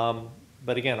 But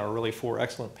again, our really 4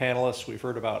 excellent panelists. We've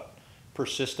heard about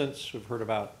persistence, we've heard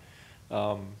about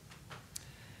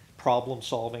problem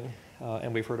solving,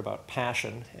 and we've heard about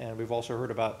passion, and we've also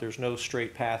heard about there's no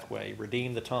straight pathway.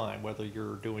 Redeem the time, whether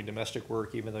you're doing domestic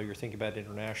work, even though you're thinking about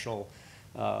international,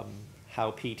 how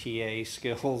PTA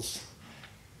skills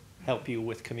help you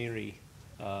with community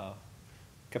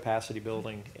capacity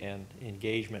building and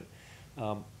engagement.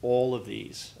 All of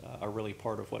these are really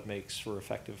part of what makes for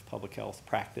effective public health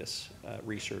practice,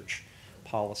 research,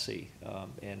 policy,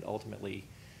 and ultimately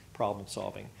problem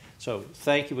solving. So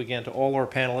thank you again to all our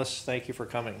panelists. Thank you for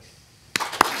coming.